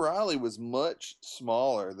 Perry Riley was much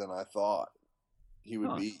smaller than I thought he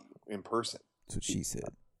would be in person. That's what she said.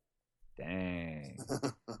 Dang.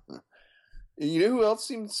 You know who else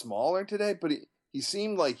seemed smaller today? But he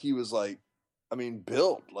seemed like he was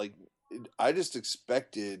built. I just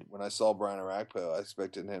expected, when I saw Brian Arakpo, I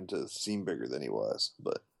expected him to seem bigger than he was.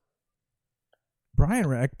 But Brian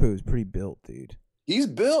Arakpo is pretty built, dude. He's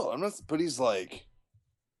built. But he's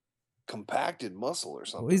compacted muscle or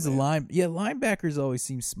something. Well, he's linebackers always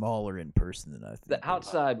seem smaller in person than I think. The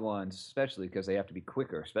outside ones, especially because they have to be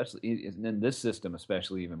quicker, especially in this system,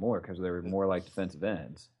 especially even more because they're more like defensive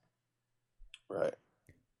ends. Right.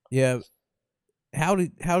 Yeah. How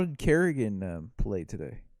did Kerrigan play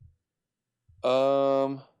today?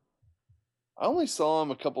 I only saw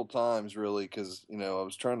him a couple times, really, because I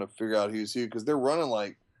was trying to figure out who's who, because they're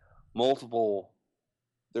running multiple.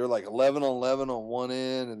 They're 11 on 11 on one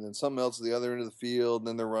end, and then something else at the other end of the field. And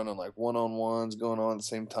then they're running one-on-ones going on at the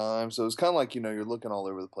same time. So it's kind of you're looking all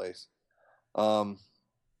over the place. I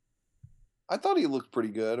thought he looked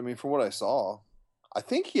pretty good. I mean, from what I saw, I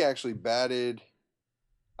think he actually batted.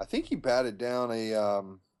 I think he batted down a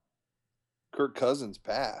Kirk Cousins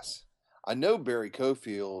pass. I know Barry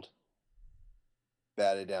Cofield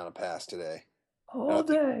batted down a pass today. All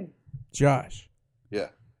day. Josh.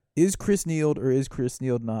 Yeah. Is Chris Neald or is Chris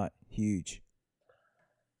Neald not huge?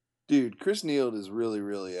 Dude, Chris Neald is really,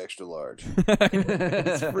 really extra large. He's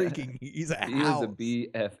a house. He is a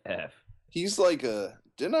BFF. He's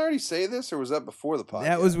didn't I already say this, or was that before the podcast?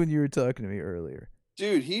 That was when you were talking to me earlier.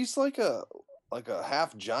 Dude, he's like a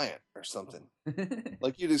half giant or something.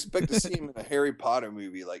 You'd expect to see him in a Harry Potter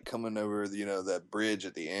movie, coming over, that bridge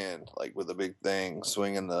at the end, with a big thing,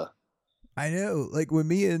 swinging the... I know. When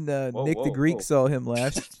me and Nick the Greek saw him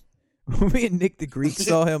last... When me and Nick the Greek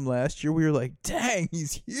saw him last year, we were like, dang,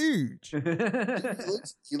 he's huge.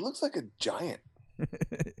 He looks like a giant.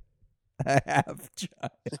 A half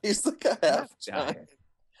giant. He's like a half giant.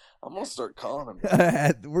 I'm going to start calling him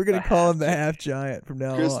we're going to call him the half giant from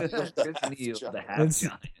now on. Chris Neald, the half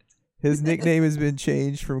giant. His nickname has been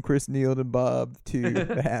changed from Chris Neald and Bob to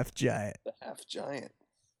the half giant. The half giant.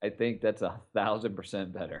 I think that's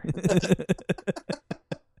 1,000% better.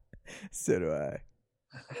 So do I.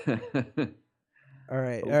 All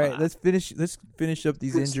right. Let's finish up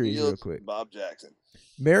these injuries real quick. Bob Jackson.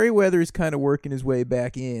 Merriweather's kind of working his way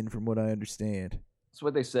back in, from what I understand. That's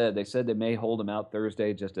what they said. They said they may hold him out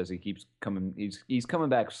Thursday just as he keeps coming. He's coming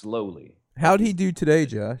back slowly. How'd he do today,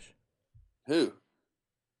 Josh? Who?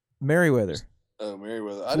 Merriweather. Oh,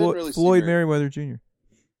 Merriweather. I didn't really see Floyd Merriweather Jr.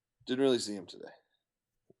 Didn't really see him today.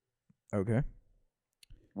 Okay.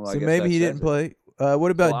 Well, so maybe he didn't play.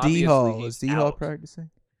 What about D Hall? Is D Hall practicing?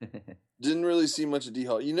 Didn't really see much of D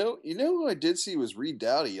Hall. You know who I did see was Reed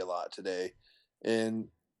Doughty a lot today, and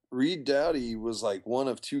Reed Doughty was like one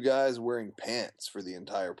of two guys wearing pants for the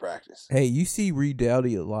entire practice. Hey, you see Reed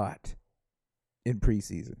Doughty a lot in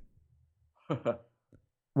preseason. Who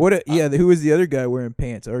was the other guy wearing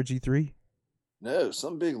pants? RG3? No,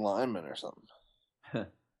 some big lineman or something.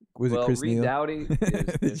 Was it Chris Reed Neal? Doughty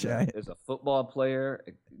is a football player.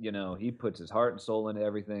 You know, he puts his heart and soul into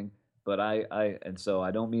everything. But so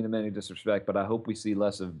I don't mean him any disrespect, but I hope we see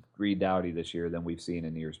less of Reed Doughty this year than we've seen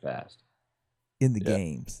in years past. In the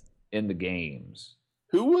games. In the games.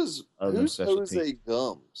 Who's Jose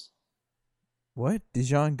Gums? What?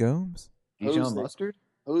 Dijon Gomes? Dijon Mustard?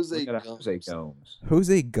 Jose Gums.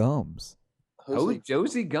 Jose Gums.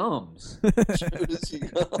 Josie Gums.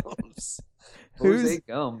 Gums. Jose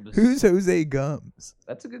Gums. Who's Jose Gums?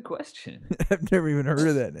 That's a good question. I've never even heard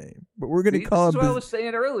of that name. But we're going to call him. That's what I was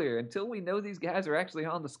saying earlier. Until we know these guys are actually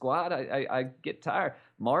on the squad, I get tired.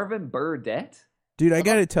 Marvin Burdette? Dude, I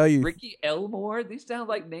got to tell you. Ricky Elmore? These sound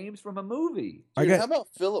like names from a movie. Dude, how about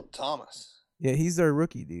Philip Thomas? Yeah, he's our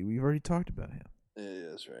rookie, dude. We've already talked about him. Yeah,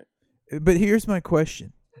 that's right. But here's my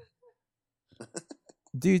question.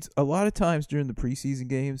 Dudes, a lot of times during the preseason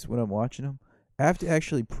games when I'm watching them, I have to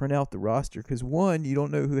actually print out the roster because, one, you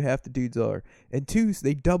don't know who half the dudes are, and two,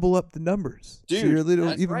 they double up the numbers. Dude, so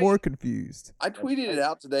you're even more confused. I tweeted it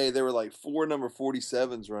out today. There were like 4 number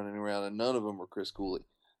 47s running around, and none of them were Chris Cooley.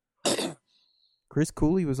 Chris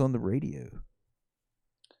Cooley was on the radio.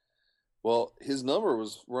 Well, his number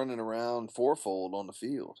was running around fourfold on the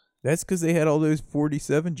field. That's because they had all those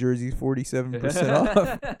 47 jerseys 47%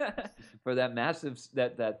 off. For that massive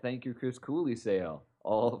that thank you Chris Cooley sale.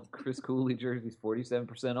 All of Chris Cooley jerseys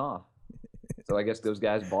 47% off. So I guess those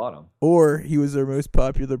guys bought them. Or he was our most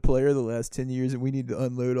popular player the last 10 years and we need to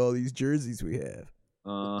unload all these jerseys we have.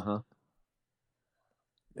 Uh-huh.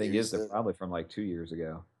 Thing is, they're probably from like 2 years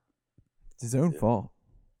ago. It's his own fault.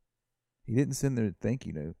 He didn't send their thank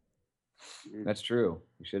you note. That's true.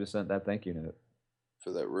 You should have sent that thank you note.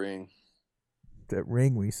 For that ring. That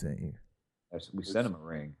ring we sent you. We sent him a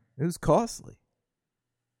ring. It was costly.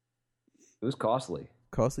 It was costly.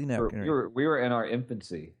 Costly napkin. We were in our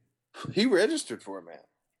infancy. He registered for it, man.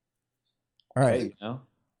 All right. Hey, you know?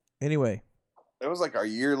 Anyway. That was like our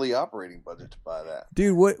yearly operating budget to buy that.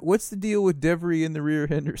 Dude, what's the deal with Devery in the rear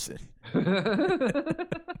Henderson?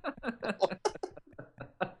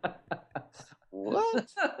 What?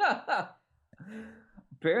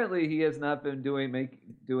 Apparently, he has not been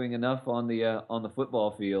doing enough on the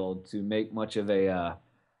football field to make much of an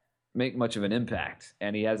impact,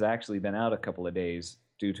 and he has actually been out a couple of days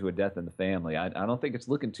due to a death in the family. I don't think it's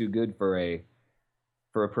looking too good for a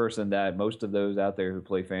person that most of those out there who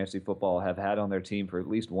play fantasy football have had on their team for at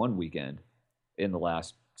least one weekend in the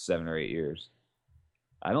last 7 or 8 years.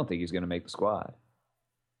 I don't think he's going to make the squad.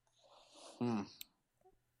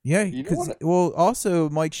 Yeah, because also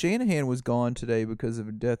Mike Shanahan was gone today because of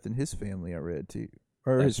a death in his family. I read too,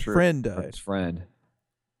 or That's his true. friend died. His friend.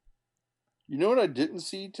 You know what I didn't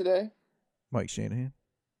see today? Mike Shanahan.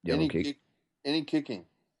 Yellow cake. Any kicking?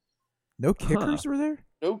 No kickers were there.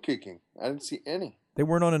 No kicking. I didn't see any. They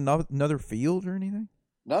weren't on another field or anything.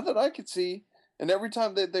 Not that I could see. And every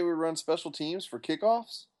time that they would run special teams for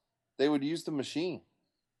kickoffs, they would use the machine.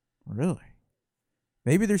 Really?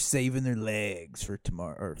 Maybe they're saving their legs for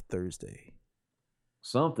tomorrow or Thursday.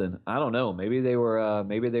 Something. I don't know. Maybe they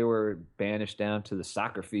were banished down to the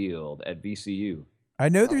soccer field at VCU. I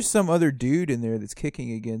know there's some other dude in there that's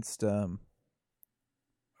kicking against yeah,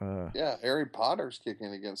 Harry Potter's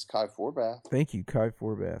kicking against Kai Forbath. Thank you, Kai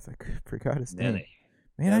Forbath. I forgot his name. Nelly.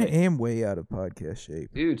 Man, I am way out of podcast shape.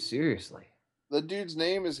 Dude, seriously. The dude's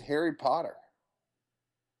name is Harry Potter.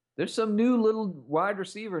 There's some new little wide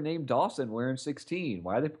receiver named Dawson wearing 16.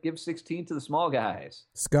 Why they give 16 to the small guys?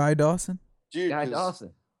 Sky Dawson? Dude, Sky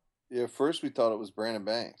Dawson. Yeah, first we thought it was Brandon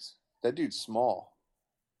Banks. That dude's small.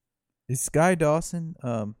 Is Sky Dawson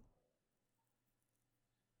and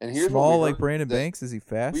here's small like Brandon Banks? Is he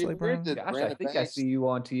fast like Brandon? Gosh, I think I see you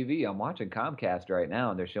on TV. I'm watching Comcast right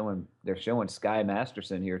now, and they're showing Sky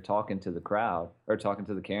Masterson here talking to the crowd or talking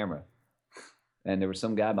to the camera. And there was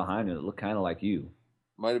some guy behind him that looked kind of like you.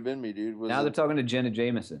 Might have been me, dude. Now they're talking to Jenna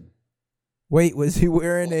Jameson. Wait, was he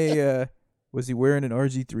wearing an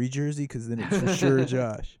RG3 jersey? Because then it's for sure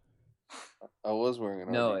Josh. I was wearing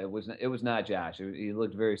an No, RG. it was not Josh. He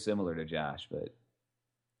looked very similar to Josh, but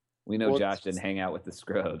we know Josh didn't hang out with the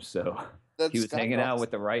scrubs, so he was hanging out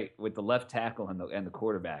with the left tackle and the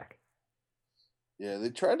quarterback. Yeah, they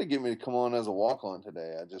tried to get me to come on as a walk-on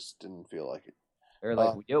today. I just didn't feel like it. They're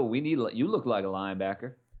like, "Yo, you look like a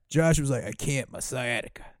linebacker." Josh was like, "I can't, my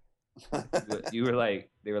sciatica." They were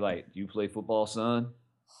like, "Do you play football, son?"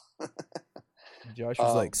 Josh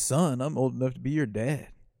was like, "Son, I'm old enough to be your dad."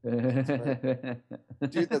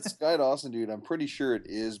 Dude, that Sky Dawson dude, I'm pretty sure it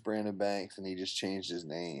is Brandon Banks, and he just changed his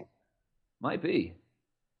name. Might be.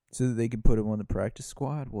 So that they could put him on the practice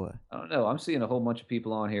squad? What? I don't know. I'm seeing a whole bunch of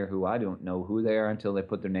people on here who I don't know who they are until they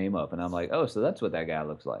put their name up, and I'm like, oh, so that's what that guy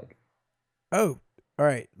looks like. Oh, all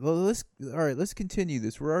right. Well, let's continue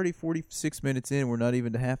this. We're already 46 minutes in. We're not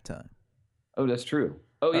even to halftime. Oh, that's true.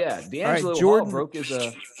 Oh yeah, D'Angelo Jordan Hall broke his.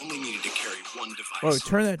 Only needed to carry one device. Oh,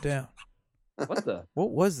 turn that down. What the?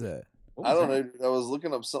 What was that? I don't know. I was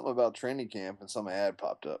looking up something about training camp, and some ad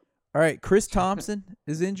popped up. All right, Chris Thompson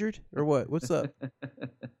is injured or what? What's up?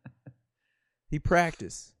 He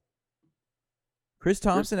practiced. Chris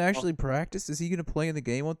Thompson actually practiced? Is he going to play in the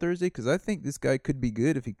game on Thursday? Because I think this guy could be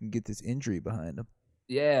good if he can get this injury behind him.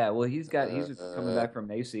 Yeah, well, he's coming back from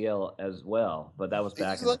ACL as well, but that was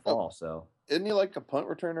back in the fall. So isn't he like a punt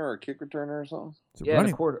returner or a kick returner or something? Yeah,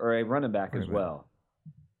 a running back as well.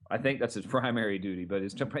 I think that's his primary duty, but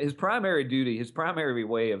his primary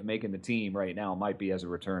way of making the team right now might be as a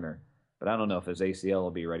returner. But I don't know if his ACL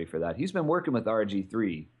will be ready for that. He's been working with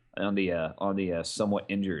RG3 on the somewhat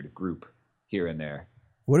injured group here and there.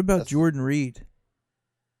 What about Jordan Reed?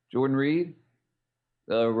 Jordan Reed?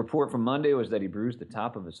 The report from Monday was that he bruised the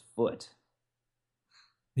top of his foot.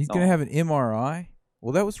 He's going to have an MRI?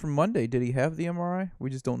 Well, that was from Monday. Did he have the MRI? We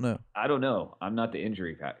just don't know. I don't know. I'm not the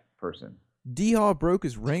injury person. D-Hall broke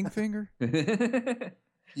his ring finger?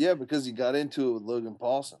 Yeah, because he got into it with Logan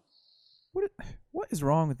Paulson. What is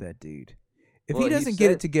wrong with that dude? If he doesn't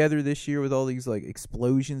get it together this year with all these like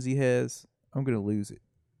explosions he has, I'm going to lose it.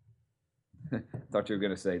 Thought you were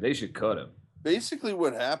going to say they should cut him. Basically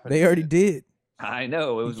what happened. They already did. I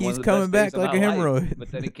know. It was he one keeps of the coming best back days like of a my life, hemorrhoid.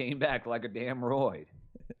 but then he came back like a damn roid.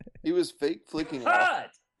 He was fake flicking off.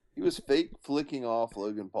 He was fake flicking off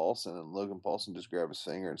Logan Paulson, and Logan Paulson just grabbed his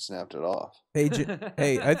finger and snapped it off.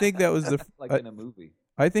 Hey, I think that was like in a movie.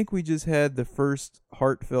 I think we just had the first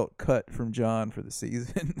heartfelt cut from John for the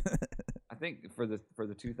season. I think for the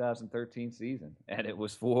 2013 season, and it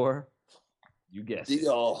was for, you guessed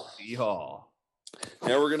D-Hall. it, D-Hall.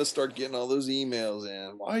 Now we're gonna start getting all those emails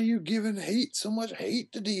in. Why are you giving so much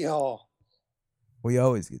hate to D-Hall? We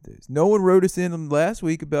always get those. No one wrote us in last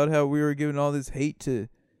week about how we were giving all this hate to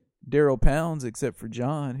Daryl Pounds, except for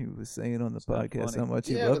John, who was saying on the podcast how much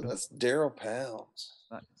he loved him. That's Daryl Pounds.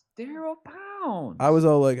 Daryl Pounds. I was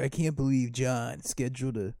all like, I can't believe John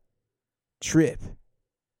scheduled a trip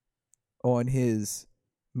on his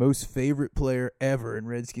most favorite player ever in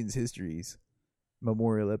Redskins history's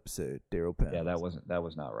memorial episode, Daryl Pounds. Yeah, that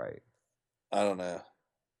was not right. I don't know.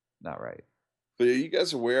 Not right. But you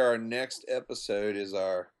guys are aware our next episode is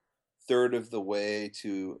our third of the way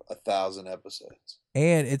to 1,000 episodes.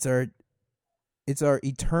 And it's our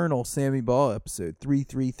eternal Sammy Ball episode,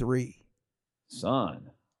 333. Son.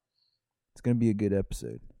 It's going to be a good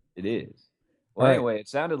episode. It is. Well, All anyway, it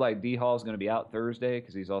sounded like D-Hall's going to be out Thursday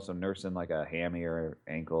because he's also nursing like a hammy or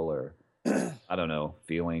ankle or, I don't know,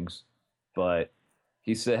 feelings. But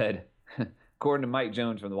he said, according to Mike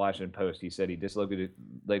Jones from the Washington Post, he said he dislocated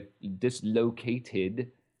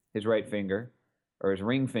his right finger or his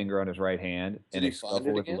ring finger on his right hand in a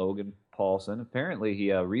scuffle with Logan Paulson. Apparently,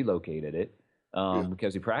 he relocated it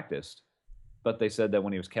because he practiced. But they said that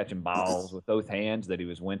when he was catching balls with both hands that he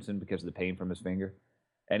was wincing because of the pain from his finger.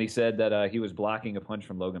 And he said that he was blocking a punch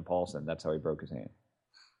from Logan Paulson. That's how he broke his hand.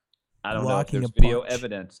 I don't know if there's video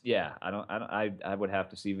evidence. Yeah, I would have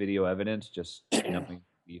to see video evidence. Just jumping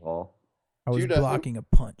D-Hall. I was blocking a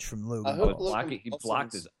punch from Logan. Maybe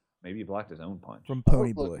he blocked his own punch from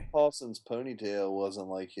Pony Boy. Paulson's ponytail wasn't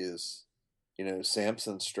like his,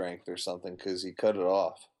 Samson strength or something because he cut it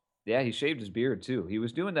off. Yeah, he shaved his beard too. He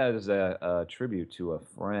was doing that as a tribute to a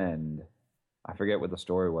friend. I forget what the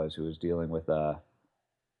story was. Who was dealing with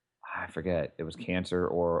I forget. It was cancer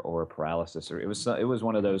or paralysis, or it was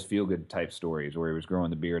one of those feel good type stories where he was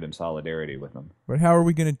growing the beard in solidarity with them. But how are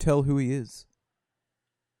we going to tell who he is?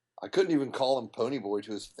 I couldn't even call him Pony Boy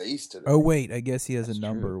to his face today. Oh wait, I guess he has a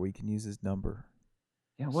number. True. We can use his number.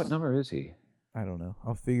 Yeah, what number is he? I don't know.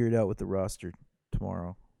 I'll figure it out with the roster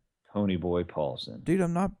tomorrow. Pony Boy Paulson. Dude,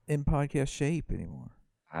 I'm not in podcast shape anymore.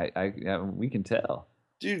 We can tell.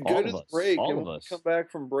 Dude, All go of to the us. break. All And of when we us. come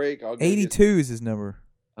back from break, I'll go 82 is his number.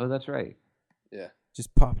 Oh, that's right. Yeah.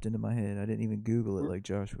 Just popped into my head. I didn't even Google it like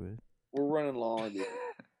Josh would. We're running long, dude.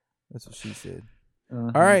 That's what she said.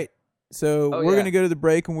 Uh-huh. All right. So Oh, we're yeah. going to go to the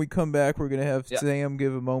break. When we come back, we're going to have Yeah. Sam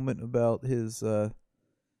give a moment about his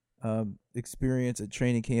experience at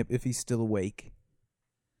training camp, if he's still awake.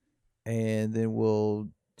 And then we'll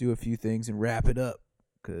do a few things and wrap it up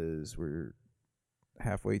because we're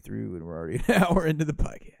halfway through and we're already an hour into the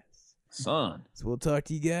podcast. Son. So we'll talk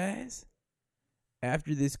to you guys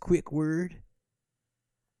after this quick word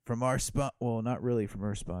from our well, not really from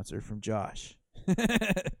our sponsor, from Josh.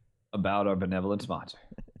 About our benevolent sponsor.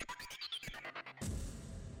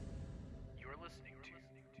 You're listening to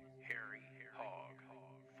Harry Hog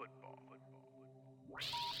Football.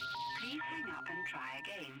 Please hang up and try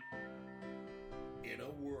again. In a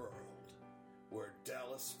world where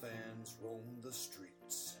Dallas fans roam the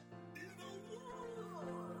streets.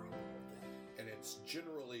 And it's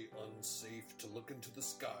generally unsafe to look into the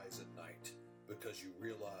skies at night because you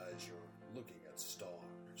realize you're looking at stars.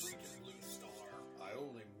 I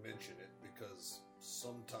only mention it because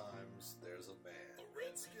sometimes there's a man. The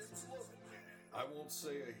Redskins love a man. I won't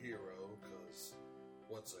say a hero because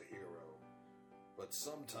what's a hero? But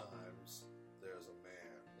sometimes there's a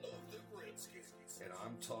man. Love the Redskins. And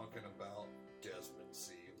I'm talking about Desmond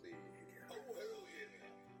C. Lee. Oh, hell yeah.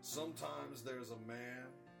 Sometimes there's a man.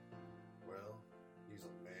 Well, he's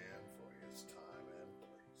a man for his time and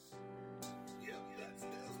place. Yep, that's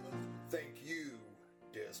Desmond. Thank you,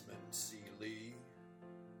 Desmond C. Lee,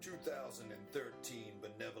 2013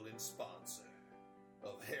 benevolent sponsor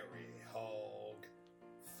of Harry Hog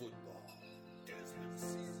Football. Desmond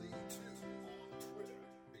C. Lee 2 on Twitter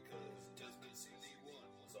because Desmond C. Lee 1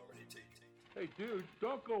 was already taken. Hey, dude,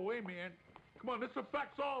 don't go away, man. Come on, this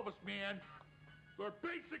affects all of us, man. They're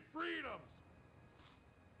basic freedoms.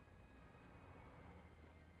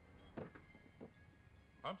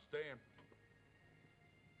 I'm staying.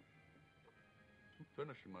 I'm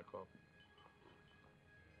finishing my coffee.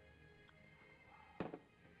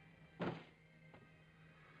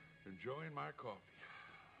 Enjoying my coffee.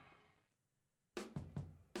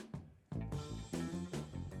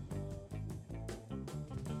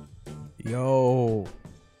 Yo.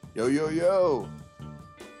 Yo, yo, yo.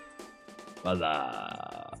 What's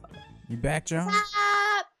up? You back, John?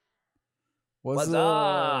 What's What's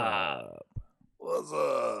up? What's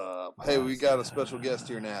up? Hey, we got a special guest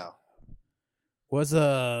here now. What's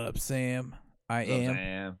up, Sam? I What's up, am.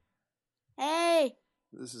 Sam? Hey.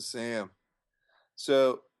 This is Sam.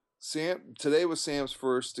 So, today was Sam's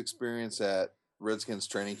first experience at Redskins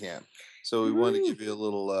training camp. So we wanted to give you a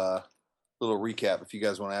little recap if you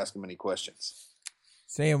guys want to ask him any questions.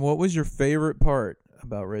 Sam, what was your favorite part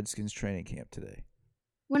about Redskins training camp today?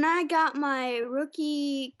 When I got my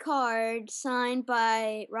rookie card signed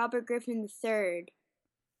by Robert Griffin III.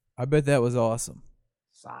 I bet that was awesome.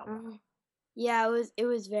 Solid. Yeah, it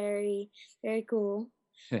was very, very cool.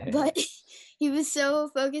 But he was so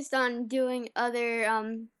focused on doing other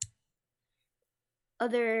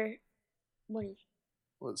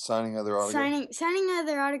Signing other autographs? signing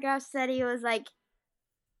other autographs that he was like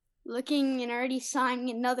looking and already signing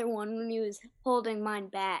another one when he was holding mine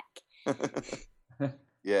back.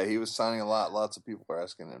 Yeah, he was signing a lot. Lots of people were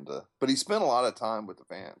asking him to, but he spent a lot of time with the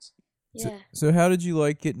fans. Yeah. So how did you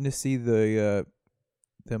like getting to see the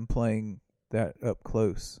them playing that up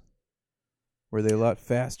close? Were they a lot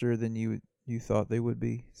faster than you thought they would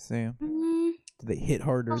be, Sam? Mm, Did they hit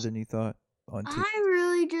harder than you thought on TV? I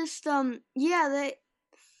really just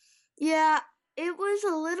it was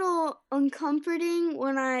a little uncomforting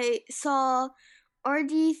when I saw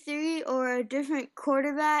RG3 or a different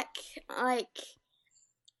quarterback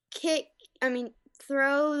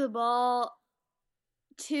throw the ball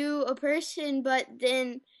to a person, but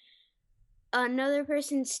then another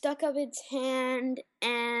person stuck up its hand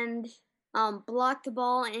and blocked the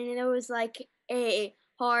ball, and it was like a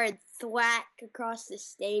hard thwack across the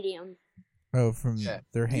stadium. Oh, from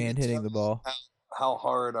their Can you hand hitting tell the ball. How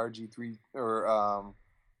hard RG3 or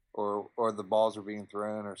the balls were being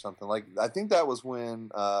thrown or something. Like I think that was when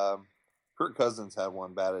Kirk Cousins had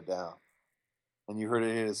one batted down, and you heard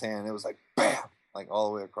it hit his hand. It was like bam, like all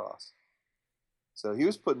the way across. So he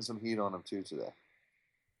was putting some heat on him too today.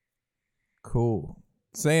 Cool.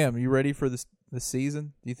 Sam, you ready for the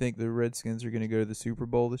season? Do you think the Redskins are going to go to the Super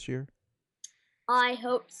Bowl this year? I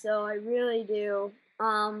hope so. I really do.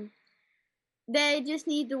 They just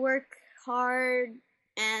need to work hard,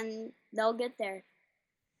 and they'll get there.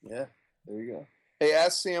 Yeah, there you go. Hey,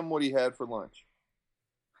 ask Sam what he had for lunch.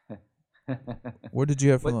 What did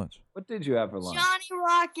you have for lunch? What did you have for lunch? Johnny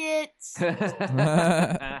Rockets.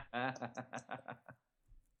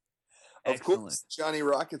 Of course, Johnny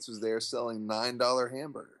Rockets was there selling $9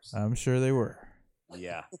 hamburgers. I'm sure they were.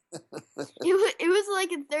 Yeah. It was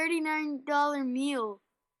like a $39 meal.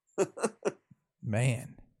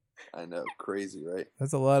 Man, I know, crazy, right?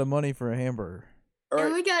 that's a lot of money for a hamburger. All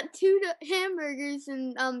And right, we got 2 hamburgers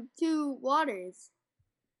and 2 waters.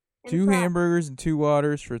 And 2 fries. hamburgers and 2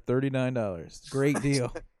 waters for $39. Great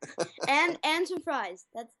deal. and some fries.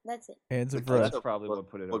 That's it. And some The fries. That's probably what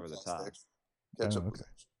put it over the top. Ketchup. Oh, okay.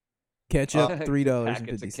 Ketchup, $3.50.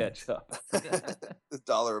 Packets of ketchup. It's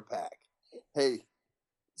 $1 a pack. Hey,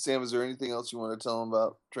 Sam, is there anything else you want to tell them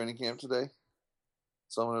about training camp today?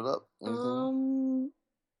 Summing it up. Anything?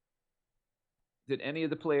 Did any of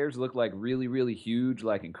the players look like really, really huge,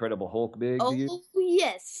 like Incredible Hulk big to you? Oh,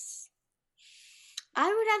 yes. I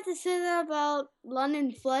would have to say that about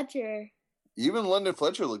London Fletcher. Even London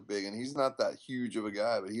Fletcher looked big, and he's not that huge of a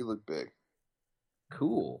guy, but he looked big.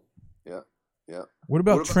 Cool. Yeah. What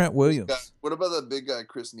about Trent Williams? What about that big guy,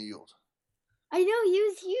 Chris Neal? I know, he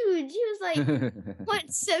was huge. He was like, what,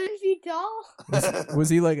 7 feet tall? Was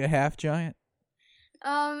he like a half giant?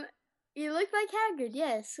 He looked like Hagrid,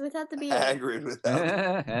 yes, without the beard. Hagrid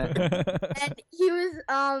without. And he was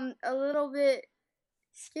a little bit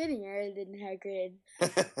skinnier than Hagrid.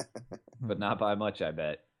 But not by much, I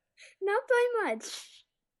bet. Not by much.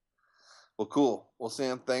 Well, cool. Well,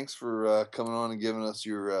 Sam, thanks for coming on and giving us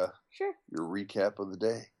your Sure. your recap of the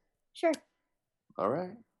day. Sure. All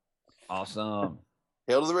right. Awesome.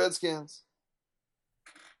 Hail to the Redskins.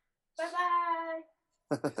 Bye-bye.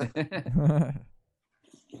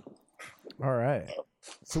 All right.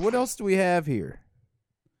 So what else do we have here?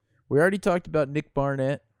 We already talked about Nick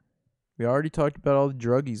Barnett. We already talked about all the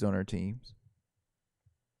druggies on our teams.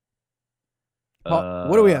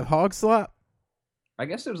 What do we have? Hog slop? I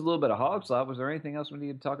guess there was a little bit of hog slop. Was there anything else we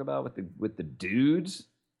need to talk about with the dudes?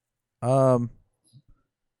 I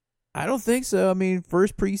don't think so. I mean,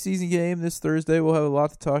 first preseason game this Thursday. We'll have a lot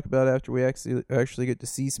to talk about after we actually get to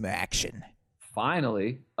see some action.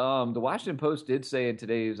 Finally, the Washington Post did say in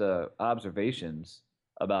today's observations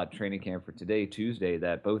about training camp for today, Tuesday,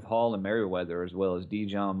 that both Hall and Merriweather, as well as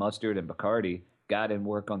Dijon, Mustard, and Bacardi, got in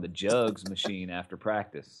work on the jugs machine after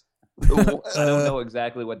practice. I don't know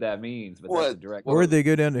exactly what that means, but that's a direct. Or they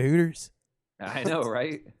go down to Hooters. I know,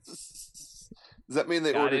 right? Does that mean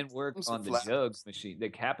they got ordered in work on the jugs machine? They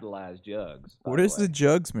capitalized jugs. What is the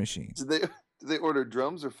jugs machine? Did they order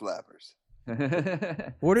drums or flappers?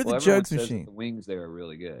 What are the jugs machine? The wings there are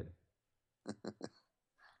really good.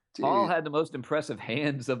 Hall had the most impressive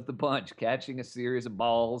hands of the bunch, catching a series of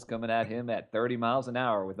balls coming at him at 30 miles an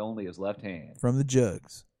hour with only his left hand. From the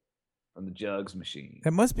jugs. From the jugs machine.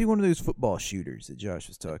 That must be one of those football shooters that Josh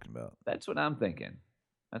was talking about. That's what I'm thinking.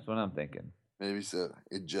 Maybe so.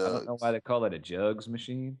 It I jugs. don't know why they call it a jugs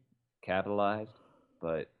machine, capitalized,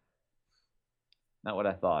 but not what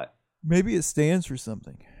I thought. Maybe it stands for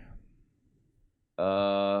something.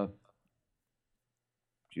 Juvenile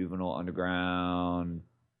Underground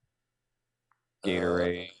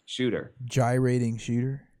Gatorade shooter. Gyrating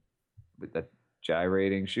shooter. With the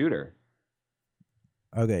gyrating shooter.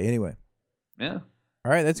 Okay, anyway. Yeah.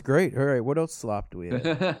 All right, that's great. All right, what else slop do we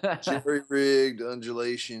have? Jerry-rigged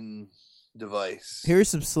undulation device. Here's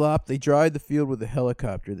some slop. They dried the field with a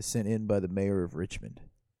helicopter that's sent in by the mayor of Richmond.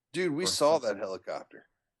 Dude, we saw that helicopter.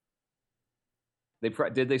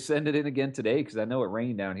 Did they send it in again today? Because I know it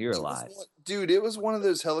rained down here a lot. Dude, it was one of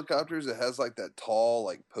those helicopters that has like that tall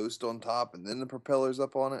like post on top and then the propellers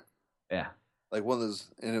up on it. Yeah. Like one of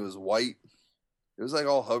those, and it was white. It was like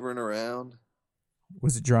all hovering around.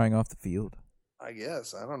 Was it drying off the field? I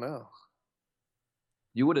guess. I don't know.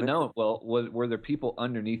 You would have known. Well, were there people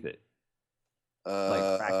underneath it?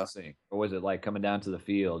 Like practicing? Or was it like coming down to the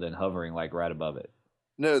field and hovering like right above it?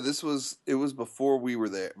 No, it was before we were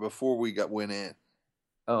there, before we went in.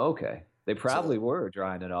 Oh, okay. They probably were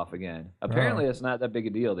drying it off again. Apparently, it's not that big a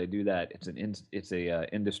deal. They do that. It's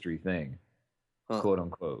a industry thing, quote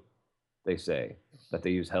unquote. They say that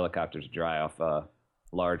they use helicopters to dry off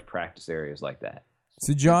large practice areas like that.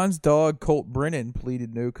 So John's dog Colt Brennan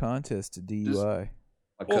pleaded no contest to DUI.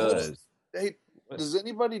 Hey, does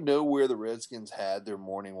anybody know where the Redskins had their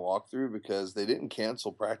morning walkthrough? Because they didn't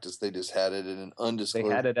cancel practice; they just had it in an undisclosed.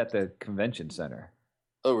 They had it at the convention center.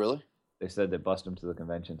 Oh, really? They said they bust them to the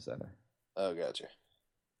convention center. Oh, gotcha.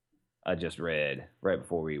 I just read right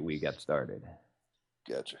before we got started.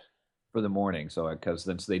 Gotcha. For the morning, because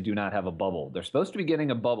since they do not have a bubble, they're supposed to be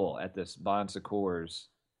getting a bubble at this Bon Secours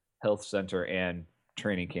Health Center and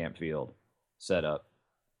training camp field set up,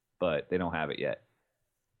 but they don't have it yet.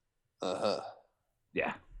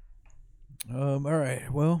 Yeah. All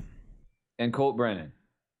right. Well, And Colt Brennan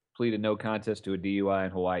pleaded no contest to a DUI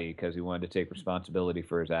in Hawaii because he wanted to take responsibility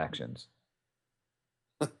for his actions.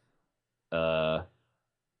 Yeah.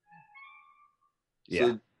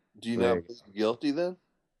 So, do you now plead guilty then?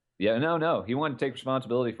 Yeah, no. He wanted to take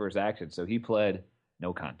responsibility for his actions, so he pled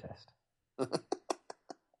no contest.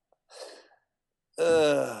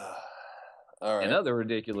 All right. In other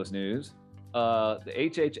ridiculous news, the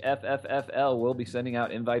HHFFFL will be sending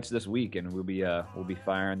out invites this week, and we'll be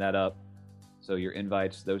firing that up. So your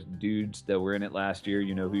invites, those dudes that were in it last year,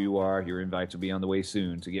 you know who you are. Your invites will be on the way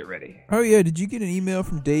soon, so get ready. Oh yeah, did you get an email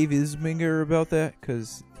from Dave Isminger about that?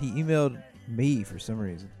 Because he emailed me for some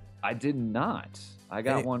reason. I did not. I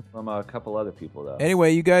got one from a couple other people though.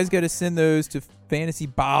 Anyway, you guys got to send those to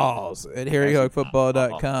fantasyballs at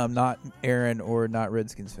harryhogfootball.com, not Aaron or not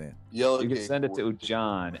Redskins fan. You can send it to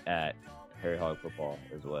John at Harry Hog Football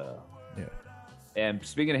as well. Yeah. And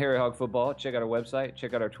speaking of Harry Hog Football, check out our website,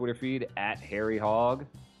 check out our Twitter feed at Harry Hog.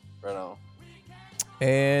 Right on.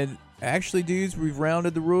 And actually, dudes, we've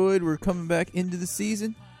rounded the road. We're coming back into the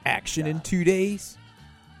season. Action in 2 days.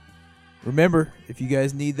 Remember, if you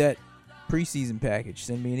guys need that preseason package,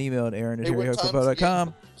 send me an email at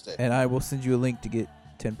aaron@harryhogfootball.com, and I will send you a link to get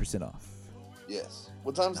 10% off. Yes.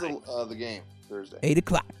 What time's the game? Thursday. 8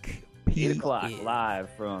 o'clock. 8 o'clock, live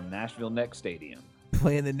from Nashville Neck Stadium.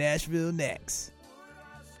 Playing the Nashville Necks.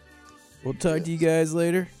 We'll talk to you guys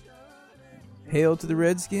later. Hail to the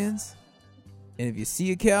Redskins. And if you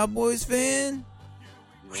see a Cowboys fan,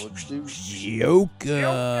 you know what to do? Joke 'em.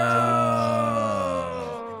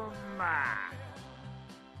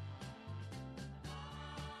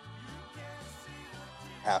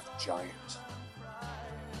 Half giant.